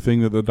is the only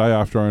thing that the day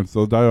I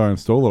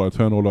install it, I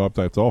turn auto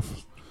updates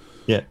off.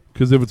 Yeah.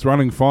 Because if it's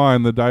running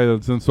fine the day that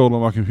it's installed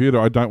on my computer,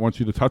 I don't want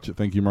you to touch it.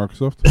 Thank you,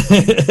 Microsoft.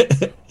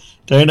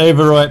 Don't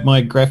overwrite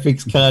my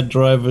graphics card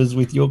drivers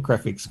with your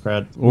graphics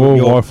card. Or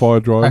Wi-Fi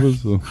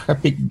drivers.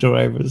 Graphic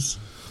drivers.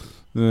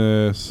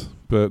 Yes.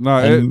 But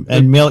no.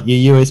 And melt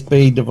your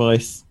USB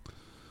device.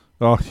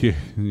 Oh, yeah.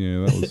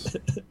 Yeah, that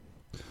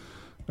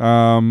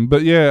was...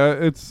 but yeah,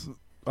 it's...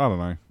 I don't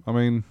know. I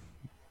mean...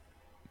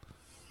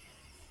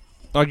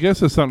 I guess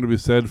there's something to be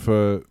said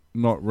for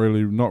not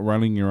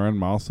running your own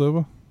mail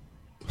server.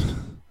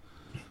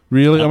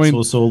 Really?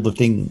 Outsource all the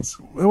things.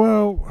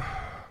 Well...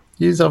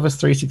 Use Office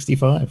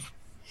 365.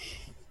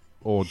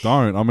 Or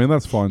don't. I mean,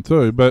 that's fine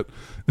too. But,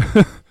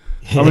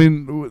 I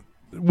mean,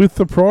 with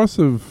the price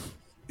of...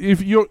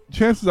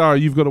 chances are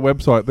you've got a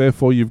website,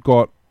 therefore you've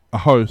got a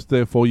host,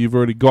 therefore you've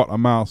already got a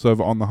mail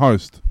server on the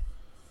host.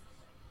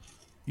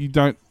 You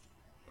don't...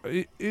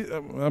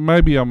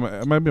 maybe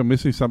I'm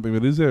missing something,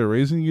 but is there a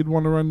reason you'd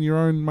want to run your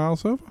own mail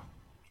server?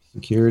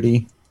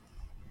 Security.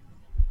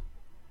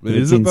 But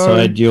it's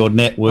inside your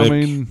network. I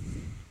mean...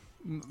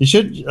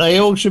 They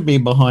all should be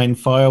behind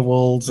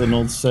firewalls and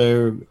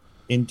also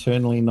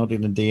internally, not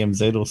in a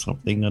DMZ or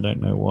something. I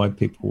don't know why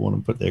people want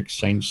to put their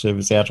Exchange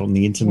service out on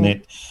the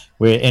internet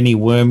where any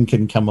worm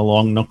can come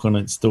along, knock on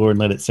its door and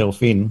let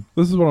itself in.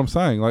 This is what I'm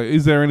saying. Like,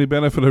 is there any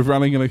benefit of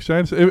running an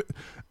Exchange?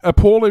 A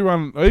poorly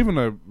run, even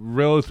a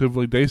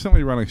relatively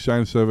decently run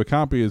Exchange server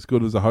can't be as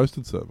good as a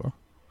hosted server.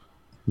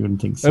 You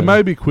wouldn't think so. It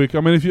may be quick.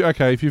 I mean,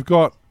 if you've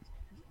got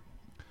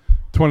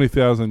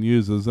 20,000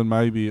 users, then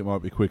maybe it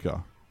might be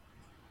quicker.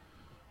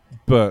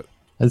 But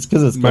it's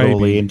because it's got all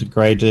the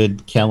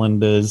integrated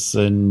calendars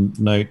and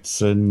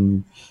notes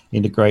and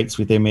integrates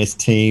with MS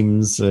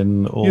Teams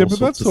and all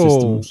sorts of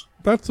systems.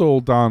 That's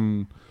all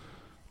done.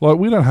 Like,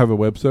 we don't have a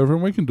web server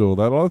and we can do all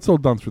that. That's all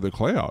done through the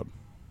cloud.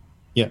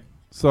 Yeah.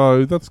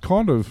 So that's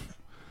kind of...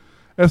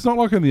 It's not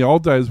like in the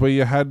old days where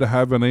you had to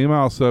have an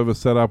email server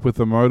set up with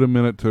a modem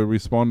in it to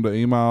respond to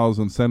emails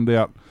and send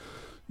out,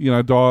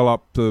 dial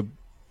up to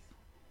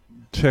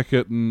check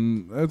it,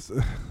 and it's...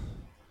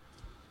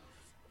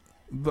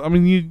 I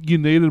mean, you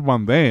needed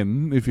one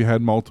then if you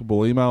had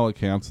multiple email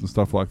accounts and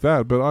stuff like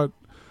that. But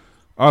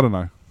I don't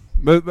know.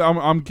 But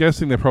I'm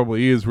guessing there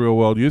probably is real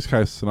world use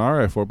case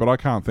scenario for it, but I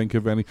can't think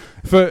of any.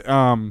 For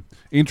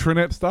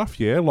intranet stuff,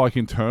 yeah, like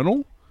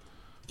internal,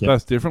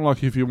 that's different.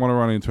 Like if you want to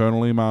run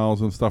internal emails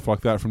and stuff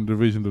like that from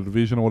division to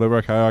division or whatever,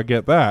 okay, I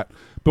get that.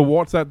 But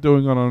what's that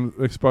doing on an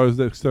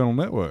exposed external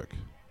network?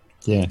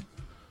 Yeah.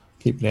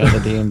 Keep it out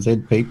of the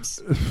DMZ, peeps.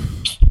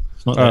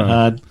 It's not that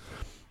hard.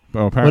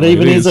 Well, what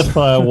even is a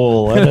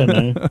firewall? I don't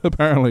know.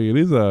 Apparently it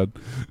is hard.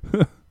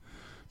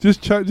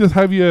 Just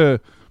have your...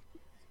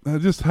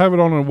 Just have it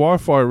on a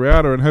Wi-Fi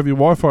router and have your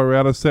Wi-Fi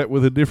router set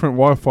with a different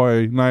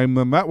Wi-Fi name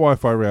than that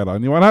Wi-Fi router,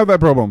 and you won't have that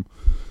problem.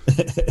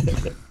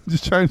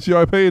 Just change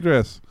the IP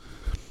address.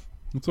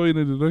 That's all you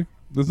need to do.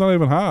 It's not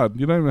even hard.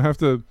 You don't even have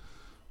to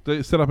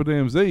set up a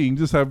DMZ. You can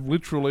just have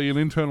literally an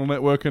internal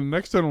network and an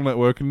external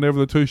network, and never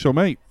the two shall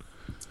meet.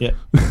 Yeah.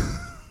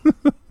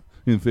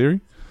 In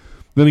theory.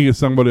 Then you get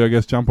somebody, I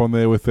guess, jump on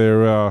there with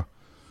their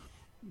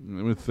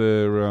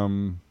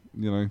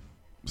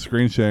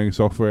screen sharing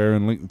software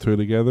and link the two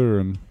together,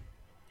 and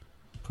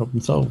problem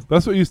solved.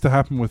 That's what used to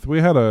happen with.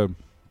 I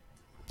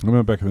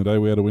remember back in the day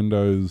we had a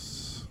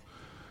Windows.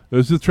 It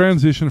was a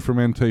transition from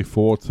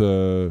NT4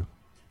 to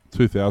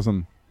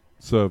 2000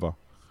 server,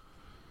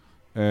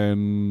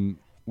 and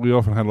we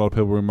often had a lot of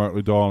people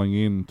remotely dialing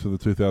in to the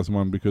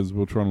 2001 because we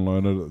were trying to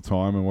learn it at the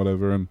time and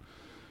whatever. And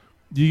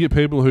you get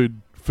people who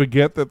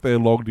forget that they're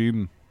logged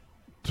in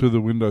to the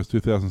Windows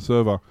 2000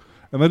 server,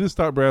 and they just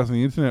start browsing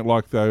the internet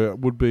like they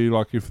would be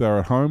like if they're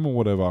at home or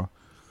whatever.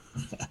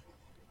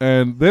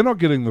 And they're not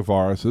getting the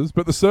viruses,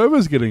 but the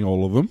server's getting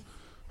all of them.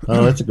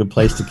 Oh, that's a good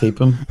place to keep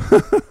them.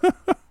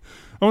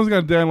 I was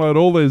going to download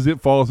all these zip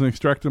files and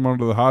extract them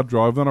onto the hard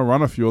drive. Then I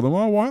run a few of them.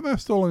 Oh, why aren't they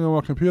installing on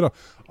my computer?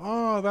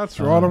 Oh, that's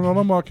right. I'm not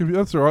on my computer.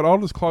 That's all right. I'll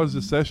just close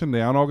this session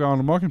down. I'll go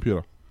onto my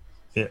computer.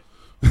 Yeah.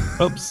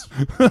 Oops.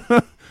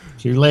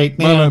 Too late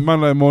now.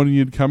 Monday morning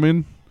you'd come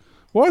in.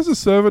 Why is the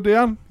server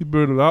down? You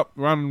boot it up.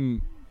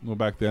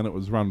 Back then it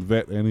was run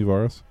vet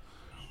antivirus.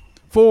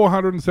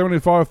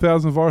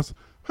 475,000 viruses.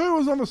 Who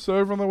was on the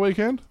server on the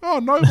weekend? Oh,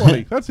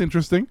 nobody. That's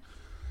interesting.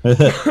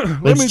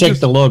 Let's check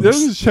the logs.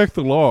 Let's just check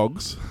the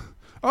logs.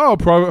 Oh,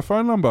 private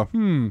phone number.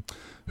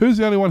 Who's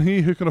the only one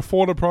here who can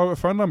afford a private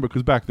phone number?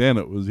 Because back then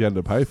it was you had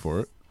to pay for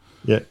it.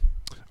 Yeah.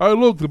 Oh,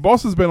 look, the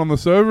boss has been on the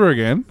server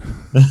again.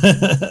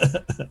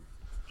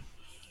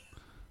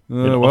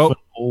 Well,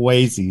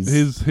 always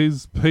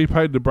he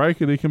paid to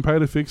break it. He can pay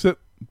to fix it.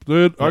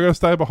 Dude, I got to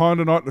stay behind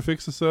tonight to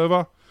fix the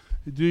server.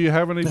 Do you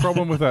have any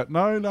problem with that?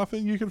 No,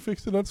 nothing. You can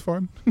fix it. That's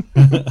fine.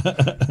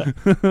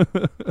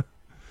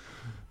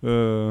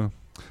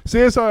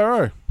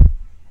 CSIRO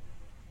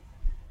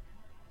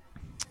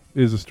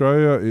is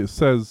Australia. It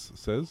says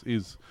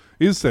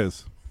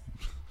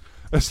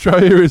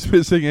Australia is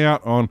missing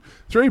out on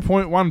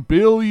 $3.1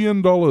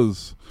 billion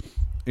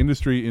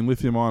industry in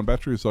lithium-ion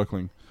battery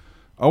recycling.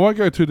 I won't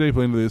go too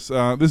deeply into this.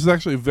 This is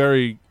actually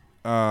very...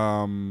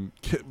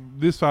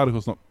 this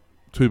article's not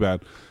too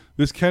bad.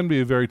 This can be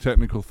a very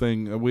technical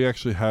thing. We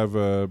actually have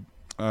a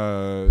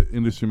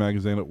industry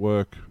magazine at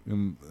work,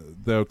 and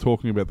they're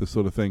talking about this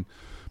sort of thing.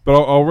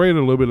 But I'll read a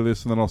little bit of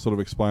this, and then I'll sort of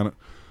explain it.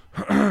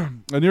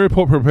 A new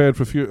report prepared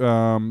for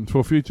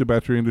Future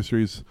Battery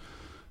Industries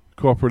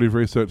Cooperative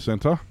Research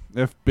Centre,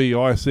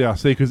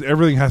 FBICRC, because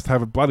everything has to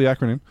have a bloody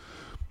acronym,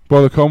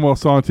 by the Commonwealth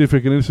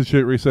Scientific and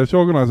Institute Research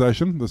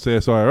Organisation, the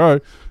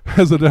CSIRO,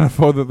 has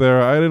identified that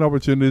there are 18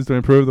 opportunities to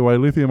improve the way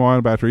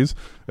lithium-ion batteries,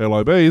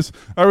 LIBs,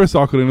 are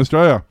recycled in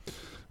Australia.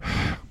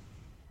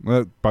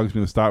 That bugs me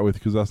to start with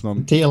because that's not...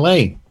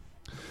 TLA.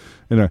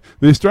 The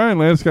Australian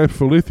landscape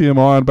for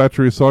lithium-ion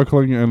battery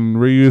recycling and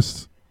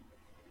reuse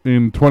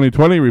in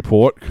 2020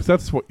 report, because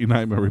that's what you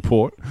name a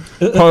report,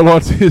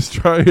 highlights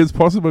Australia is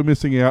possibly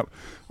missing out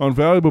on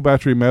valuable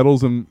battery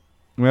metals and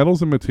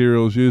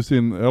materials used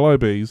in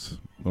LIBs,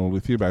 or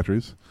lithium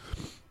batteries,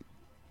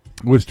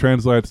 which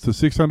translates to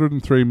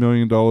 $603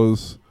 million,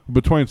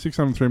 between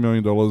 $603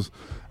 million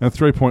and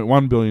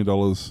 $3.1 billion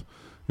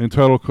in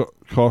total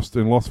cost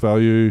and lost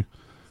value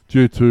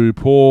due to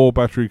poor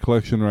battery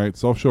collection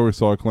rates, offshore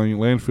recycling,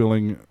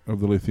 landfilling of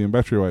the lithium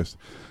battery waste.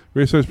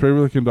 Research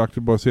previously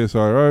conducted by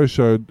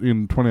CSIRO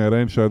in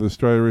 2018 showed that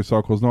Australia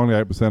recycles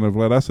 98% of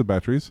lead-acid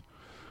batteries,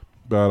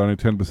 but only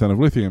 10% of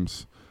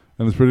lithiums,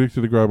 and is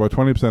predicted to grow by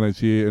 20%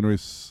 each year and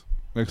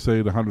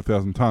exceed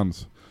 100,000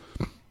 tonnes.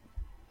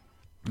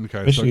 Okay,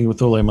 especially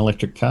with all them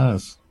electric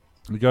cars.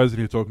 It goes in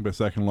here talking about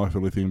second life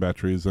of lithium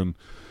batteries and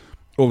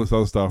all this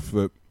other stuff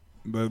that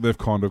they've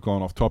kind of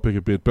gone off topic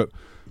a bit. But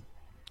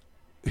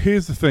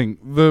here's the thing.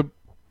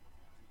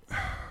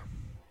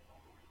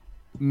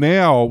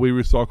 Now we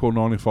recycle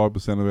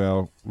 95% of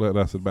our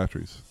lead-acid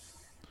batteries.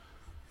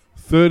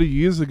 30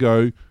 years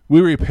ago,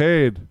 we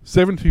repaired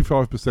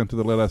 75% of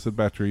the lead-acid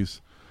batteries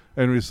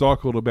and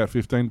recycled about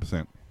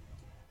 15%.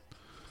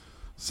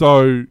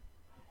 So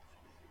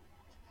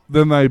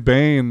then they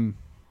ban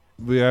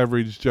the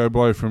average Joe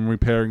Blow from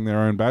repairing their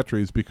own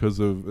batteries because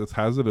of it's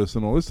hazardous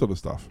and all this sort of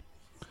stuff.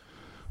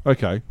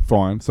 Okay,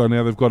 fine. So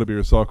now they've got to be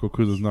recycled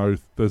because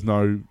there's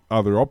no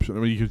other option. I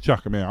mean, you can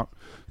chuck them out.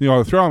 You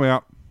either throw them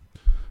out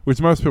which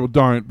most people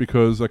don't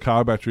because a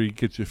car battery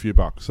gets you a few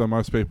bucks. So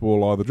most people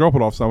will either drop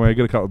it off somewhere,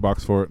 get a couple of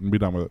bucks for it, and be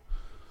done with it.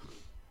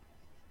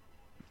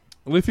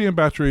 Lithium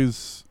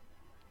batteries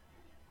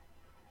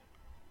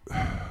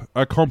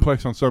are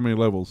complex on so many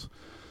levels.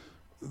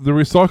 The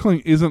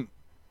recycling isn't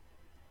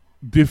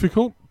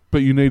difficult,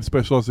 but you need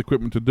specialised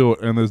equipment to do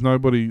it, and there's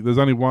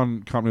only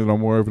one company that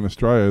I'm aware of in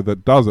Australia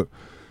that does it.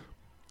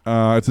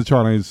 It's a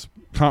Chinese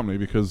company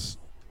because,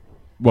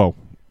 well,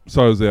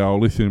 so is our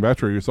lithium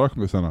battery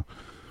recycling centre.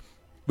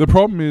 The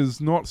problem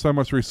is not so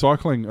much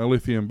recycling a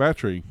lithium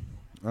battery.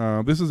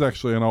 This is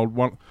actually an old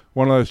one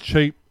of those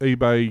cheap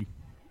eBay,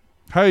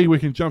 hey, we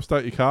can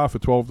jumpstart your car for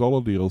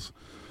 $12 deals.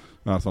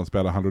 No, it's not, it's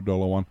about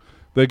 $100 one.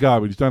 They're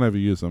garbage, don't ever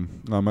use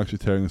them. I'm actually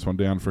tearing this one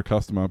down for a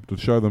customer to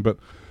show them, but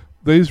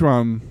these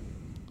run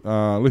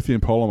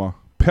lithium polymer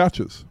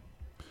pouches.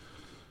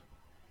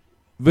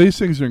 These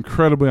things are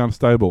incredibly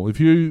unstable. If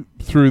you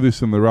threw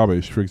this in the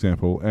rubbish, for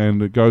example,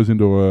 and it goes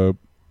into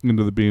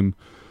the bin,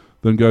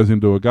 then goes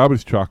into a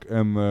garbage truck,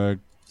 and the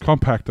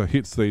compactor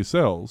hits these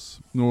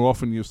cells, more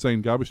often you've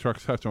seen garbage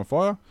trucks catch on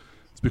fire,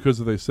 it's because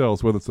of these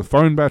cells, whether it's a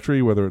phone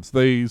battery, whether it's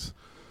these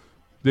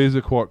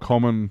are quite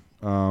common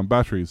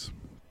batteries.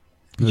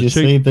 Did you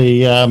see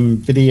the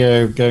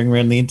video going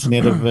around the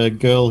internet of a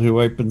girl who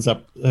opens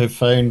up her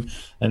phone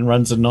and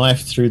runs a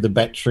knife through the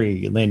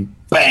battery and then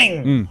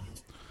bang?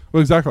 Well,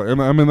 exactly. And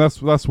I mean,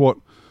 that's what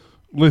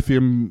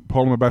lithium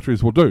polymer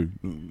batteries will do.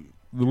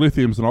 The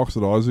lithium's an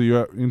oxidizer.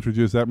 You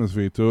introduce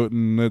atmosphere to it,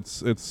 and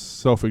it's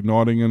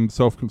self-igniting and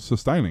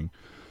self-sustaining.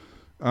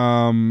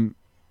 But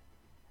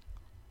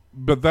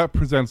that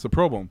presents a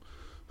problem.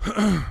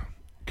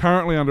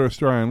 Currently, under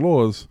Australian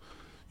laws,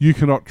 you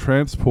cannot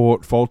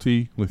transport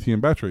faulty lithium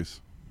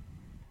batteries.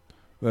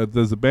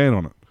 There's a ban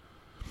on it.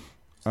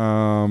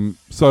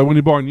 So when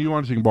you buy new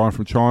ones, you can buy them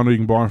from China, you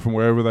can buy them from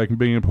wherever they can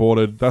be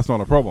imported. That's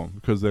not a problem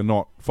because they're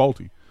not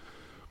faulty.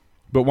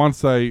 But once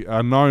they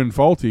are known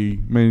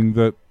faulty, meaning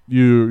that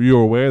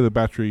you're aware the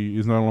battery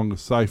is no longer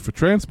safe for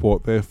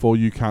transport, therefore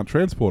you can't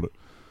transport it.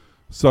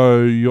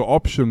 So your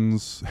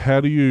options,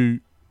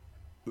 they've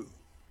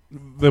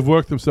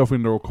worked themselves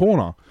into a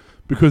corner.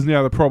 Because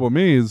now the problem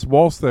is,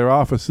 whilst there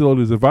are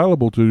facilities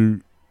available to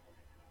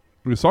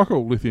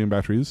recycle lithium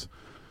batteries,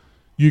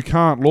 you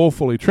can't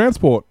lawfully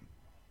transport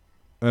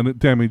a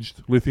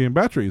damaged lithium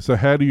battery. So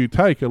how do you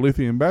take a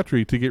lithium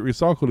battery to get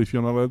recycled if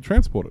you're not allowed to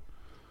transport it?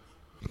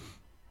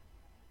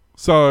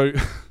 So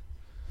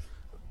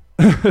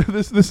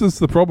this is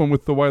the problem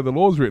with the way the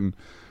law's written.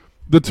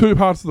 The two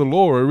parts of the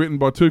law are written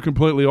by two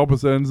completely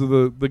opposite ends of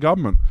the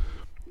government.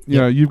 You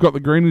know, you've got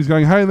the Greenies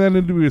going, hey, they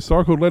need to be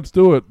recycled, let's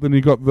do it. Then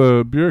you've got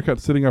the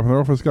bureaucrats sitting up in their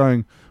office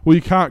going, well,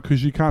 you can't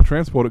because you can't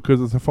transport it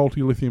because it's a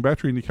faulty lithium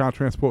battery and you can't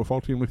transport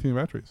faulty lithium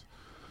batteries.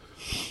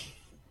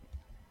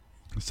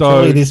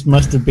 So surely this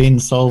must have been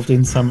solved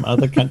in some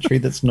other country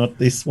that's not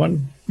this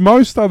one.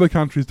 Most other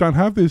countries don't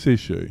have this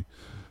issue.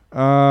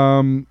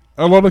 A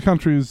lot of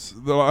countries,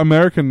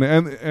 American,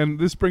 and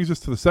this brings us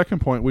to the second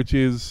point, which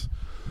is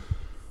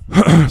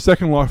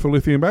second life for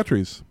lithium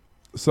batteries.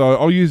 So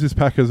I'll use this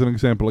pack as an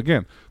example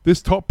again.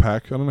 This top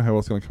pack, I don't know how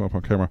it's going to come up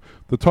on camera.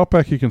 The top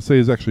pack you can see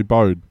is actually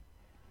bowed.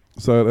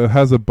 So it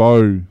has a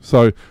bow.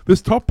 So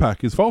this top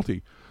pack is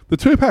faulty. The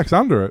two packs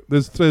under it,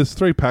 there's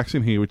three packs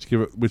in here which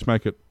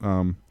make it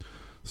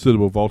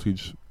suitable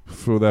voltage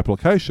for the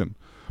application.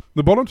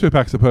 The bottom two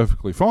packs are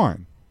perfectly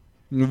fine.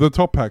 The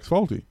top pack's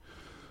faulty.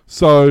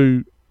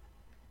 So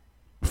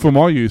for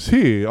my use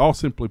here, I'll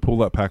simply pull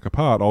that pack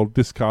apart. I'll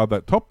discard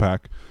that top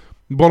pack.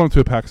 The bottom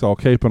two packs I'll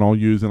keep and I'll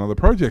use in other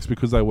projects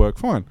because they work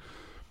fine.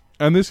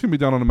 And this can be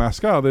done on a mass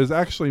scale. There's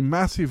actually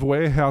massive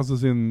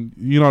warehouses in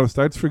the United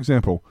States, for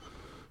example.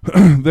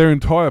 Their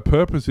entire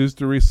purpose is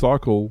to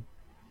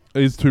repurpose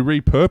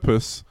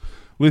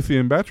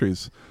lithium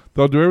batteries.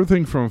 They'll do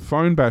everything from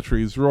phone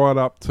batteries right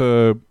up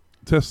to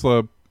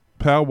Tesla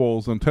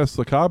Powerwalls and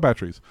Tesla car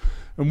batteries.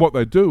 And what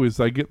they do is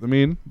they get them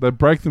in, they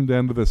break them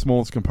down to their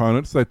smallest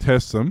components, they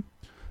test them,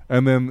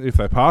 and then if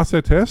they pass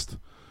their test,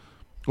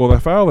 or they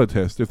fail their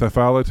test. If they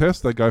fail their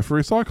test, they go for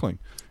recycling.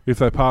 If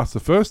they pass the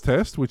first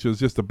test, which is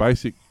just a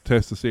basic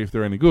test to see if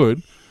they're any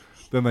good,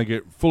 then they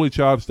get fully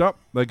charged up,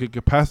 they get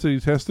capacity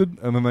tested,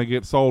 and then they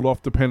get sold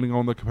off depending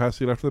on the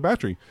capacity left of the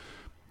battery.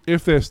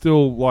 If they're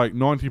still like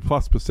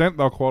 90+%,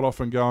 they'll quite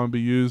often go and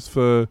be used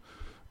for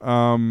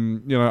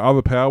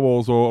other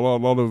Powerwalls or a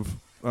lot of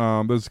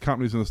there's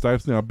companies in the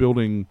States now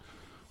building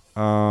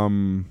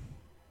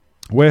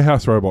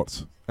warehouse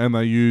robots, and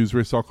they use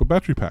recycled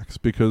battery packs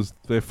because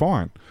they're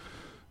fine.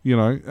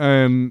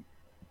 And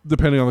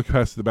depending on the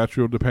capacity of the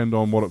battery will depend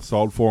on what it's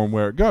sold for and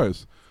where it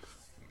goes.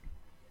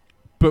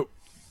 But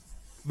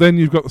then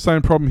you've got the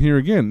same problem here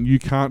again. You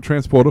can't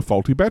transport a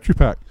faulty battery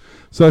pack.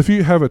 So if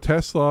you have a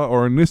Tesla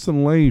or a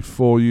Nissan Leaf,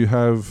 or you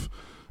have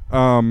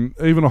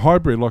even a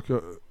hybrid, like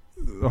a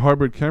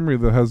hybrid Camry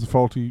that has a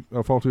faulty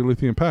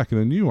lithium pack, and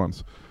the new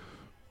ones,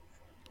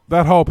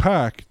 that whole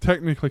pack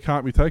technically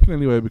can't be taken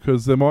anywhere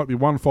because there might be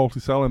one faulty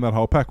cell in that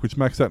whole pack, which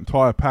makes that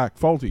entire pack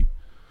faulty.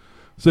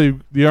 So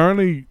the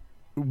only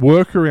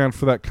workaround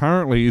for that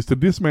currently is to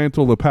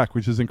dismantle the pack,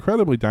 which is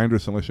incredibly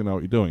dangerous unless you know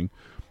what you're doing.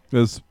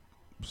 There's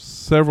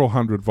several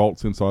hundred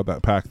volts inside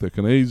that pack that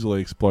can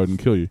easily explode and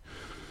kill you.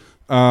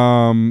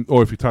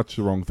 Or if you touch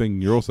the wrong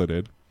thing, you're also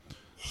dead.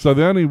 So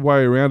the only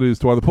way around it is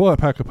to either pull that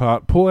pack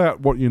apart, pull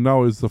out what you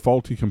know is the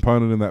faulty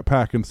component in that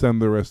pack and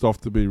send the rest off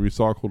to be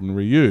recycled and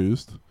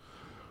reused,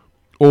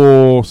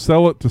 or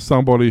sell it to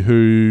somebody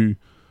who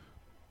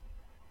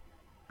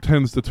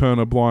tends to turn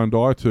a blind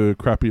eye to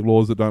crappy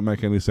laws that don't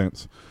make any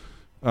sense.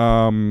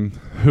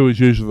 Who is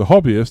usually the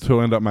hobbyist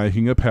who'll end up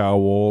making a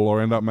Powerwall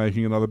or end up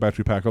making another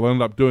battery pack, or they'll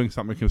end up doing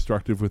something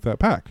constructive with that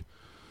pack.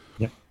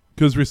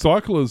 Because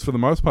recyclers, for the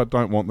most part,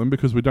 don't want them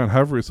because we don't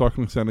have a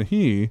recycling centre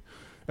here,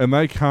 and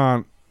they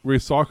can't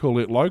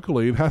recycle it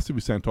locally. It has to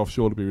be sent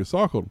offshore to be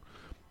recycled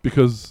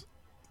because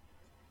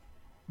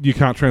you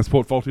can't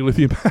transport faulty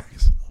lithium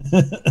packs.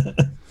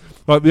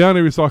 Like the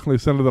only recycling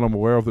centre that I'm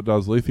aware of that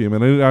does lithium,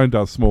 and it only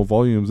does small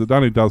volumes, it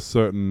only does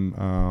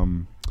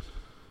certain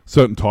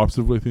types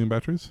of lithium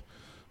batteries,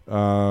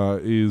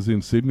 is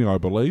in Sydney, I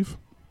believe.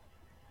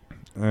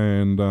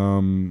 And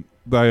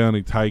they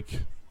only take,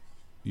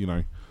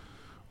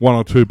 1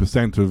 or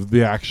 2% of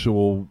the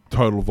actual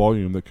total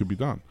volume that could be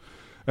done.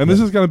 And this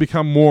is going to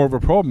become more of a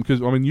problem because,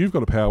 you've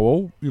got a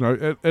Powerwall.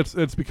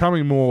 It's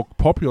becoming more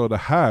popular to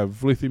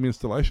have lithium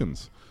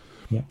installations.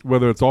 Yeah.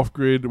 Whether it's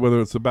off-grid,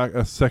 whether it's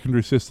a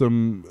secondary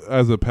system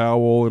as a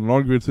Powerwall in an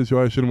on-grid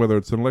situation, whether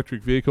it's an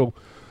electric vehicle,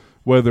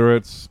 whether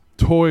it's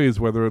toys,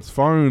 whether it's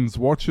phones,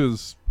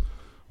 watches,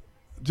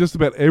 just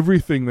about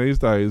everything these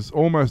days,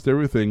 almost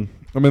everything.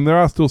 There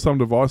are still some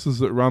devices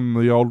that run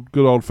the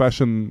good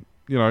old-fashioned,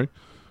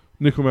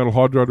 nickel metal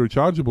hydride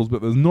rechargeables,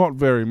 but there's not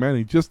very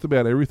many. Just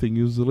about everything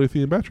uses a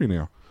lithium battery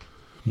now.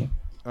 Yeah.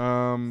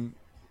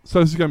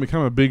 So this is going to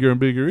become a bigger and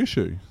bigger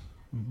issue.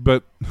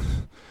 But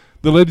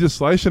the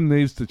legislation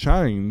needs to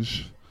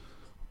change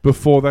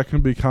before that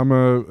can become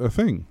a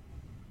thing.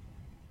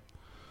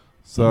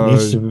 So it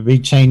needs to be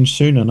changed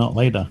sooner, not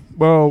later.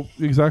 Well,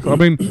 exactly.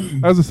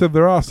 As I said,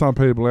 there are some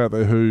people out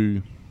there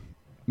who,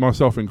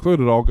 myself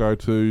included, I'll go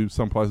to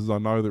some places I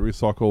know that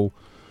recycle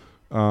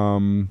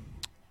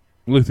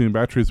lithium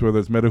batteries, whether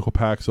it's medical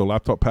packs or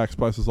laptop packs,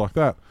 places like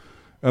that,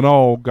 and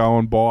I'll go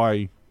and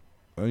buy,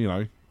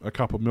 a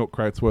couple of milk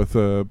crates worth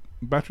of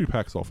battery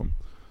packs off them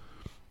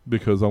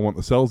because I want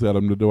the cells out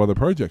of them to do other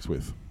projects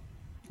with.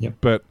 Yep.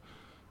 But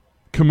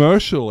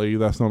commercially,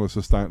 that's not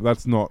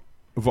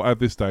at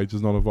this stage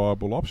is not a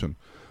viable option.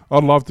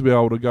 I'd love to be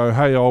able to go,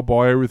 hey, I'll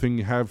buy everything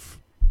you have,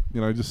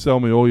 just sell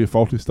me all your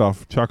faulty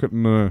stuff, chuck it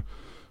in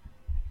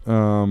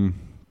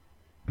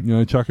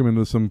chuck them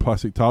into some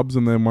plastic tubs,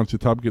 and then once your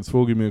tub gets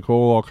full, give me a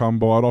call, I'll come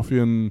buy it off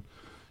you, and,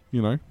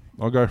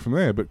 I'll go from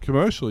there. But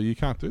commercially, you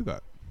can't do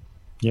that.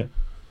 Yeah.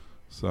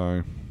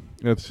 So,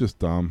 it's just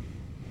dumb.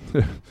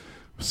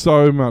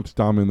 So much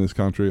dumb in this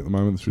country at the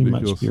moment. It's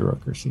ridiculous. Too much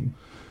bureaucracy.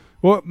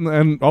 Well,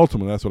 and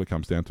ultimately, that's what it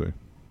comes down to.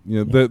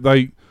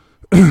 They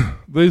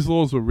these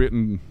laws were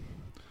written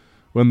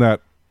when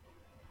that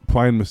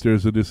plane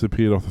mysteriously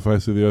disappeared off the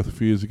face of the earth a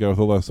few years ago with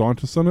all those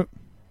scientists on it.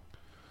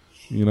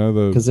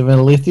 Because of a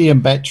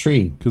lithium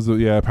battery. Because,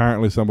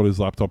 apparently somebody's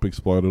laptop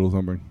exploded or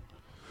something.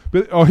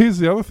 But, here's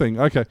the other thing.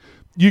 Okay,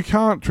 you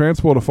can't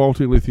transport a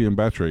faulty lithium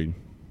battery.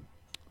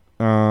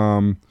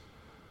 And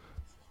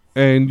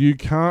you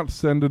can't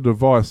send a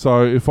device.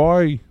 So if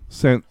I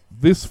sent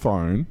this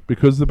phone,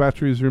 because the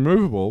battery is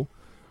removable,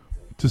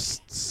 to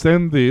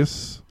send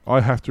this, I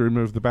have to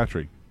remove the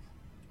battery.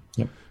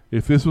 Yep.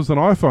 If this was an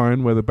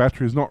iPhone where the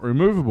battery is not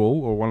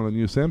removable, or one of the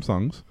new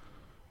Samsungs,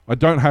 I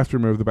don't have to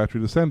remove the battery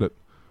to send it.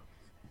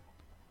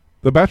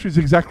 The battery's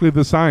exactly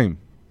the same.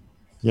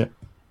 Yep.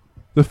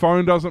 The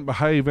phone doesn't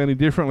behave any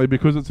differently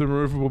because it's a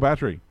removable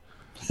battery.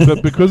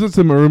 But because it's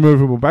a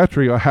removable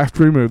battery, I have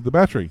to remove the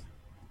battery.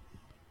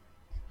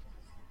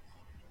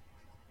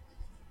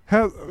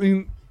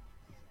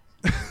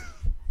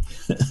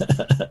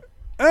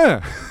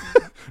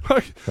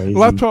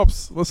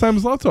 Laptops, the same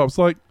as laptops.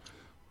 Like,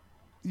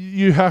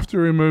 you have to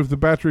remove the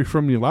battery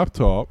from your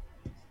laptop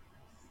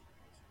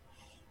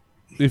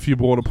if you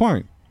bought a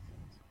plane.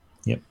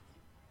 Yep.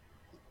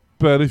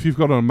 But if you've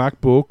got a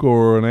MacBook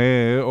or an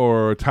Air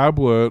or a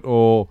tablet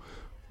or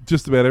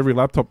just about every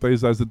laptop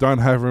these days that don't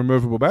have a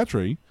removable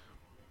battery,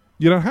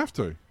 you don't have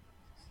to.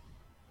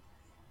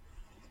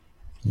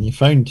 And your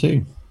phone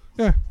too.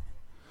 Yeah.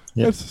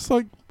 Yep. It's just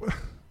like...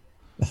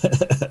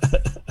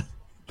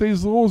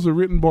 These laws are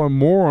written by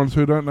morons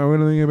who don't know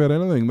anything about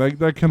anything.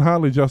 They can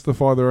hardly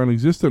justify their own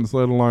existence,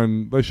 let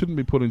alone... They shouldn't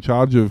be put in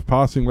charge of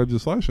passing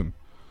legislation.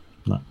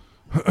 No.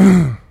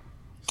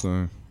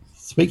 So...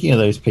 Speaking of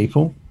those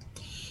people...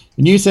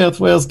 The New South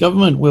Wales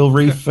government will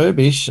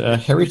refurbish a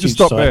heritage Just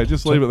stop site. there.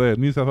 Just leave it there.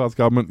 New South Wales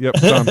government. Yep,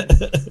 done.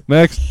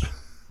 Next.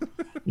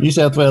 New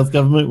South Wales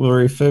government will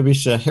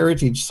refurbish a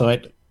heritage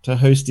site to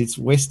host its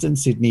Western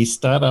Sydney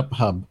startup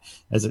hub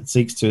as it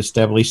seeks to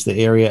establish the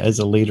area as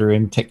a leader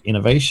in tech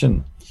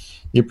innovation.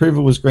 The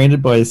approval was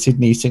granted by the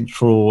Sydney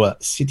Central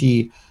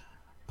City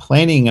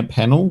planning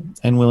panel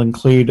and will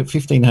include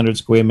 1,500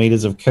 square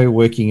metres of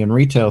co-working and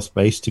retail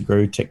space to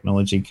grow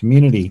technology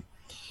community.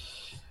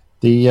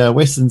 The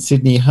Western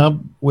Sydney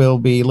hub will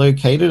be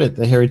located at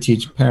the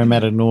Heritage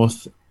Parramatta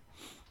North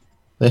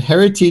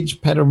Heritage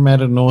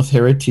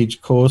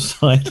Core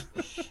site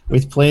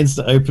with plans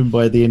to open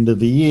by the end of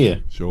the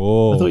year.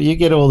 Sure. I thought you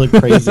get all the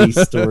crazy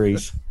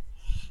stories.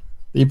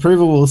 The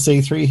approval will see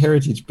 3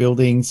 heritage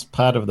buildings,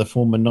 part of the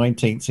former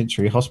 19th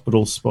century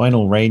hospital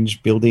spinal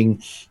range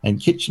building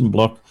and kitchen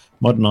block,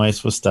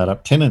 modernised for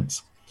start-up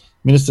tenants.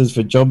 Ministers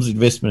for Jobs,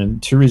 Investment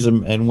and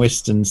Tourism and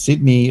Western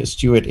Sydney,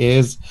 Stuart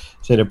Ayres,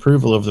 said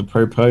approval of the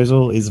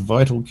proposal is a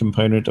vital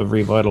component of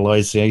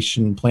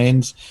revitalisation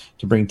plans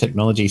to bring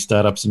technology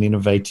startups and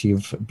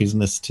innovative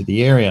business to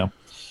the area.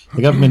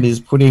 The government is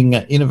putting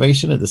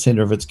innovation at the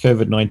centre of its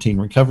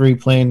COVID-19 recovery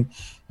plan,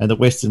 and the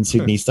Western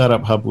Sydney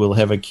Startup Hub will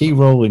have a key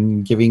role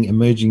in giving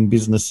emerging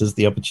businesses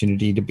the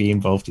opportunity to be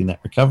involved in that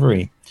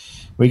recovery.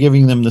 We're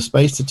giving them the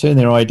space to turn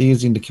their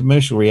ideas into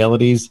commercial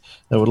realities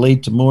that will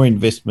lead to more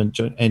investment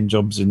and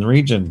jobs in the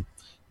region.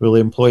 We'll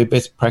employ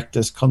best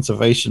practice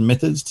conservation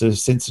methods to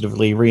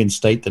sensitively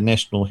reinstate the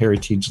National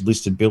Heritage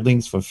listed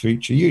buildings for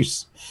future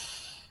use.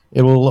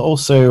 It will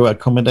also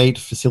accommodate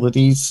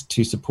facilities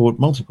to support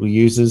multiple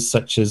users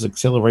such as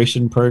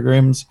acceleration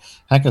programs,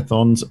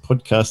 hackathons,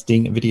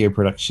 podcasting, video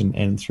production,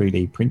 and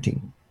 3D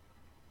printing.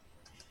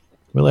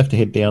 We'll have to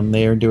head down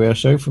there and do our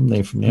show from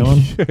there from now on.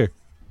 Yeah.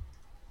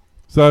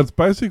 So they're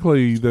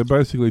basically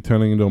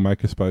turning into a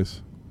makerspace,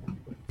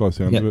 by the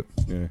sound of it.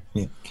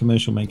 Yeah,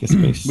 commercial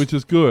makerspace. Which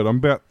is good.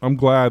 I'm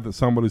glad that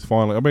somebody's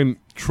finally. I've been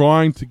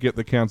trying to get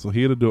the council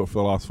here to do it for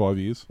the last 5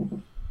 years.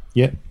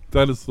 Yeah.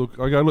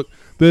 Look,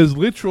 there's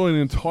literally an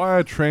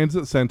entire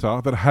transit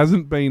centre that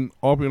hasn't been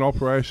in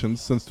operation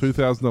since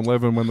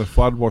 2011 when the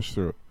flood washed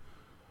through it.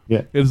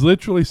 Yeah. It's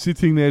literally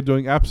sitting there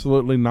doing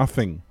absolutely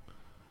nothing.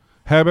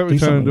 How about we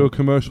turn it into a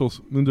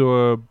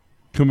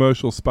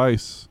commercial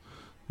space?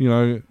 You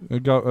know,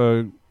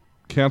 a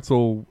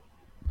council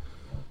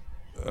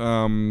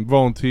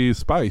volunteer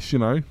space, you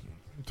know.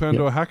 Turn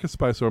into a hacker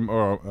space or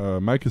a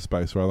maker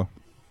space, rather.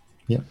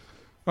 Yeah.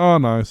 Oh,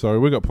 no, sorry.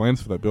 We've got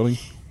plans for that building.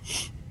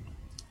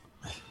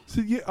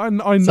 So, yeah, I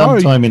know.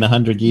 Sometime in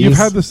 100 years. You've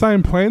had the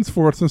same plans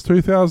for it since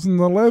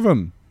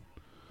 2011.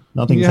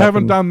 Nothing's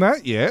haven't done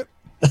that yet.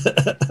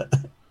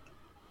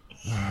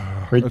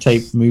 Red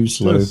tape moves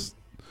slow.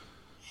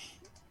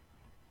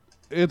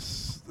 It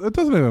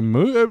doesn't even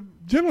move. It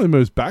generally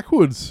moves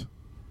backwards.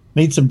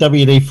 Need some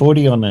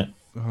WD-40 on it.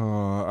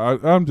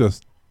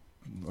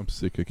 I'm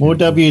sick of more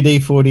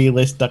WD-40,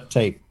 less duct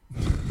tape.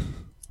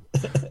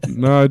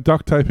 No,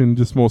 duct tape in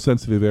just more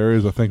sensitive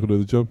areas, I think, will do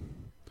the job.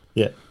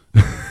 Yeah.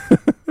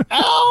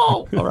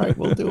 Ow! All right,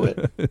 we'll do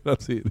it.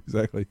 That's it,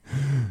 exactly.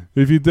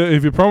 If you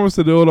promise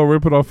to do it, I'll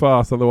rip it off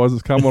fast. Otherwise,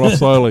 it's coming off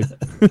slowly.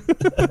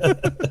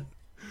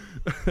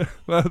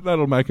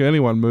 That'll make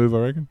anyone move, I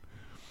reckon.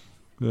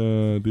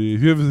 Dear.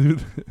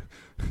 If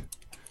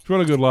you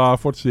want a good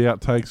laugh, watch the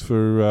outtakes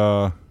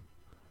for.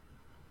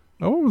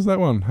 What was that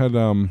one? Had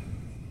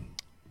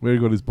where he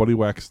got his body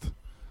waxed.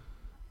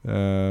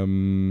 I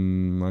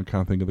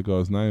can't think of the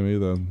guy's name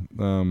either.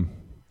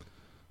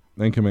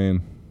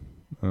 Anchorman.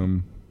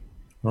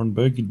 Ron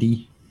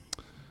Burgundy.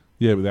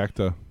 Yeah, with the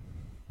actor.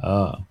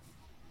 I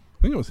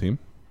think it was him.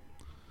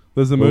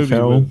 There's a Will movie.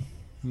 Ferrell.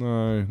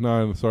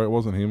 No, sorry, it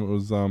wasn't him. It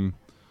was the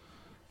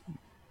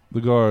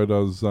guy who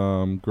does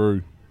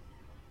Gru.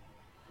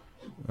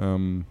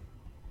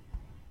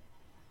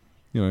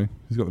 You know,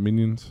 he's got the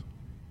Minions.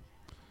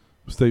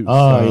 Steve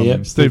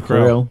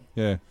Carell.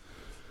 Yeah,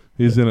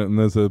 he's in it, and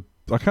there's a.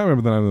 I can't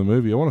remember the name of the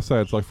movie. I want to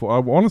say it's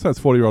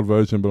 40-year-old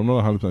version, but I'm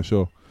not 100%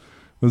 sure.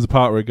 There's a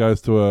part where he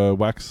goes to a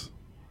wax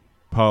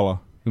parlor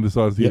and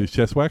decides to get his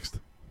chest waxed.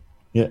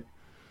 Yeah.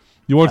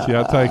 You watch the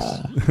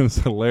outtakes, and it's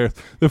hilarious.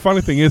 The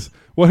funny thing is,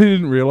 what he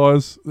didn't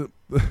realise,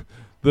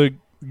 the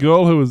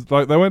girl who was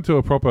like, they went to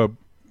a proper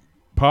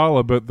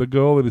parlour, but the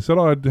girl that he said,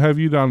 "Oh, have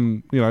you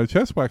done,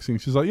 chest waxing?"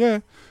 She's like,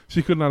 "Yeah."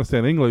 She couldn't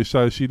understand English,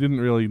 so she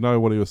didn't really know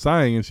what he was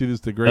saying, and she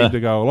just agreed to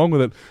go along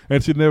with it.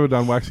 And she'd never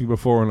done waxing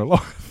before in her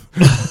life.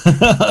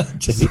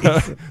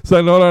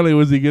 So not only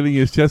was he getting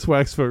his chest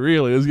waxed for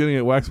real, he was getting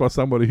it waxed by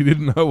somebody who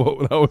didn't know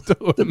what they were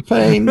doing. The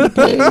pain,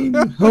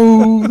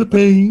 oh, the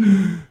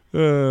pain.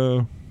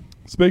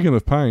 Speaking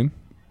of pain,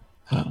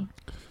 no,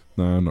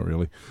 not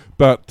really.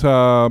 But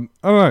I don't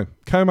know.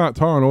 Kmart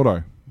Tire and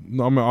Auto.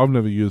 I've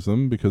never used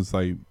them because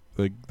they're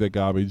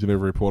garbage, and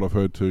every report I've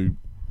heard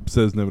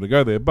says never to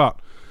go there. But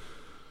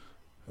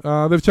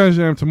they've changed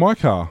their name to My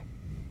Car.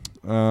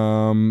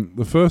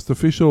 The first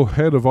official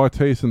head of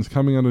IT since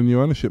coming under new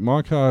ownership.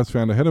 My Car has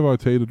found a head of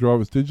IT to drive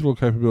its digital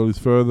capabilities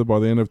further by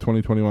the end of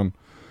 2021.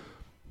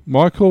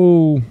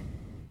 Michael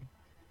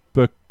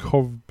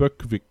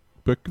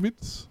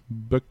Berkowitz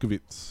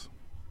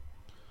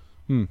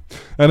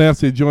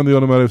announced he joined the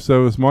automotive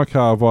service My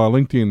Car via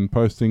LinkedIn,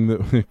 posting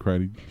that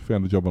great, he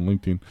found a job on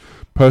LinkedIn,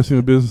 posting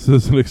the business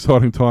is an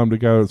exciting time to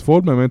go. Its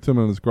forward momentum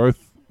and its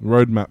growth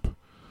roadmap.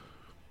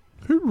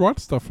 Who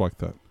writes stuff like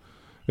that?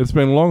 It's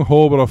been a long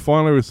haul, but I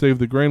finally received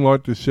the green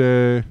light to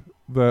share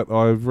that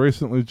I've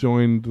recently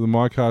joined the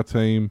MyCar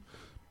team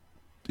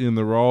in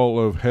the role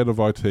of head of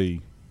IT,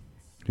 he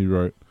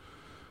wrote.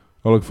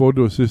 I look forward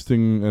to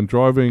assisting and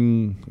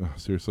driving... Oh,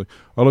 seriously.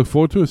 I look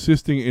forward to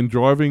assisting in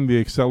driving the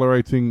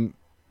accelerating...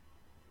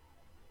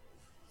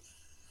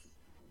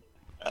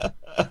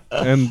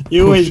 and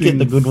you always get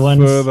the good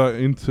ones. Further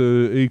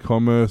into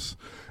e-commerce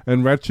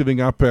and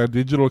ratcheting up our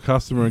digital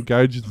customer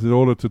engagement in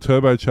order to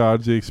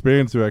turbocharge the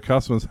experience that our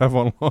customers have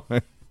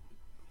online.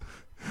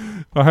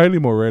 I hate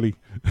him already.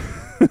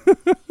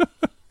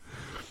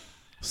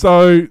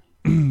 So,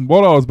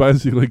 what I was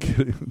basically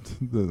getting...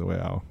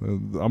 Wow.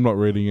 I'm not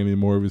reading any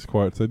more of his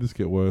quotes. They just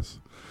get worse.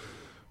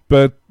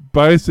 But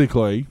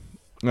basically,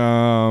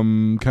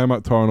 came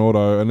up Torrent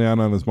Auto, and now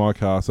known as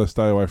MyCar, so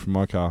stay away from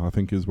MyCar, I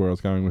think is where I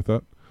was going with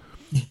that.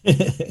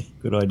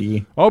 Good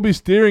idea. I'll be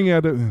steering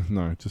out of...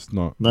 No, just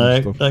not.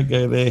 No, don't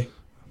go there.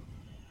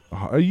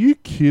 Are you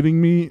kidding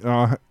me?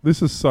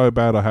 This is so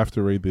bad I have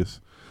to read this.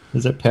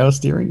 Is it power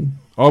steering?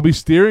 I'll be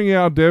steering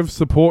our dev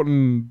support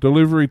and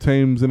delivery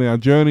teams in our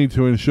journey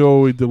to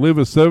ensure we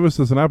deliver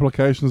services and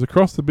applications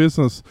across the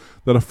business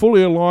that are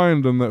fully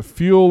aligned and that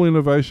fuel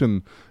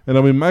innovation. And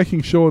I'll be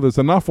making sure there's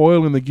enough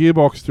oil in the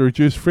gearbox to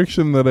reduce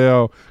friction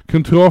that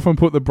can too often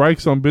put the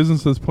brakes on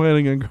businesses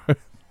planning and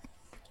growth.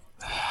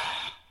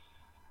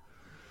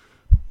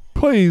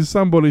 Please,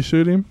 somebody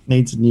shoot him.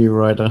 Needs a new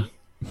writer.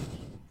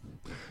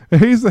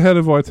 He's the head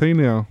of IT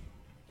now.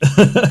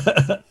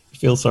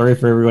 Feel sorry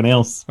for everyone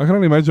else. I can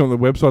only imagine what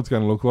the website's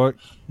going to look like.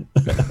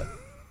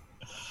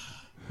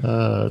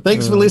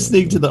 Thanks for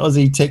listening to the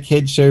Aussie Tech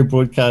Head Show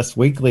broadcast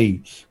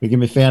weekly. We can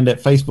be found at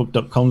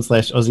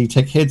facebook.com/Aussie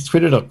Tech Heads,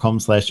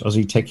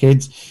 twitter.com/Aussie Tech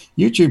Heads,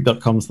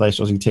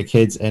 youtube.com/Aussie Tech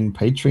Heads, and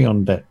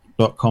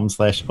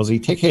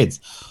patreon.com/Aussie Tech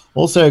Heads.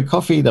 Also,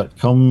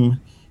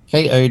 coffee.com,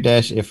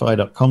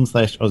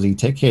 ko-fi.com/Aussie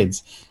Tech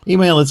Heads.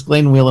 Email us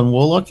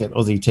glenn.whelan-warlock at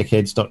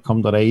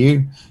aussietechheads.com.au.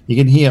 You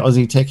can hear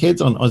Aussie Tech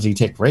Heads on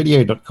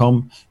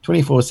aussietechradio.com,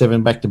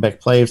 24/7 back-to-back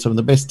play of some of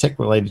the best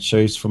tech-related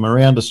shows from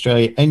around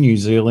Australia and New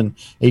Zealand.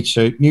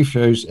 New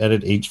shows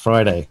added each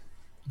Friday.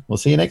 We'll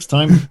see you next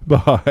time.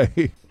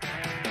 Bye.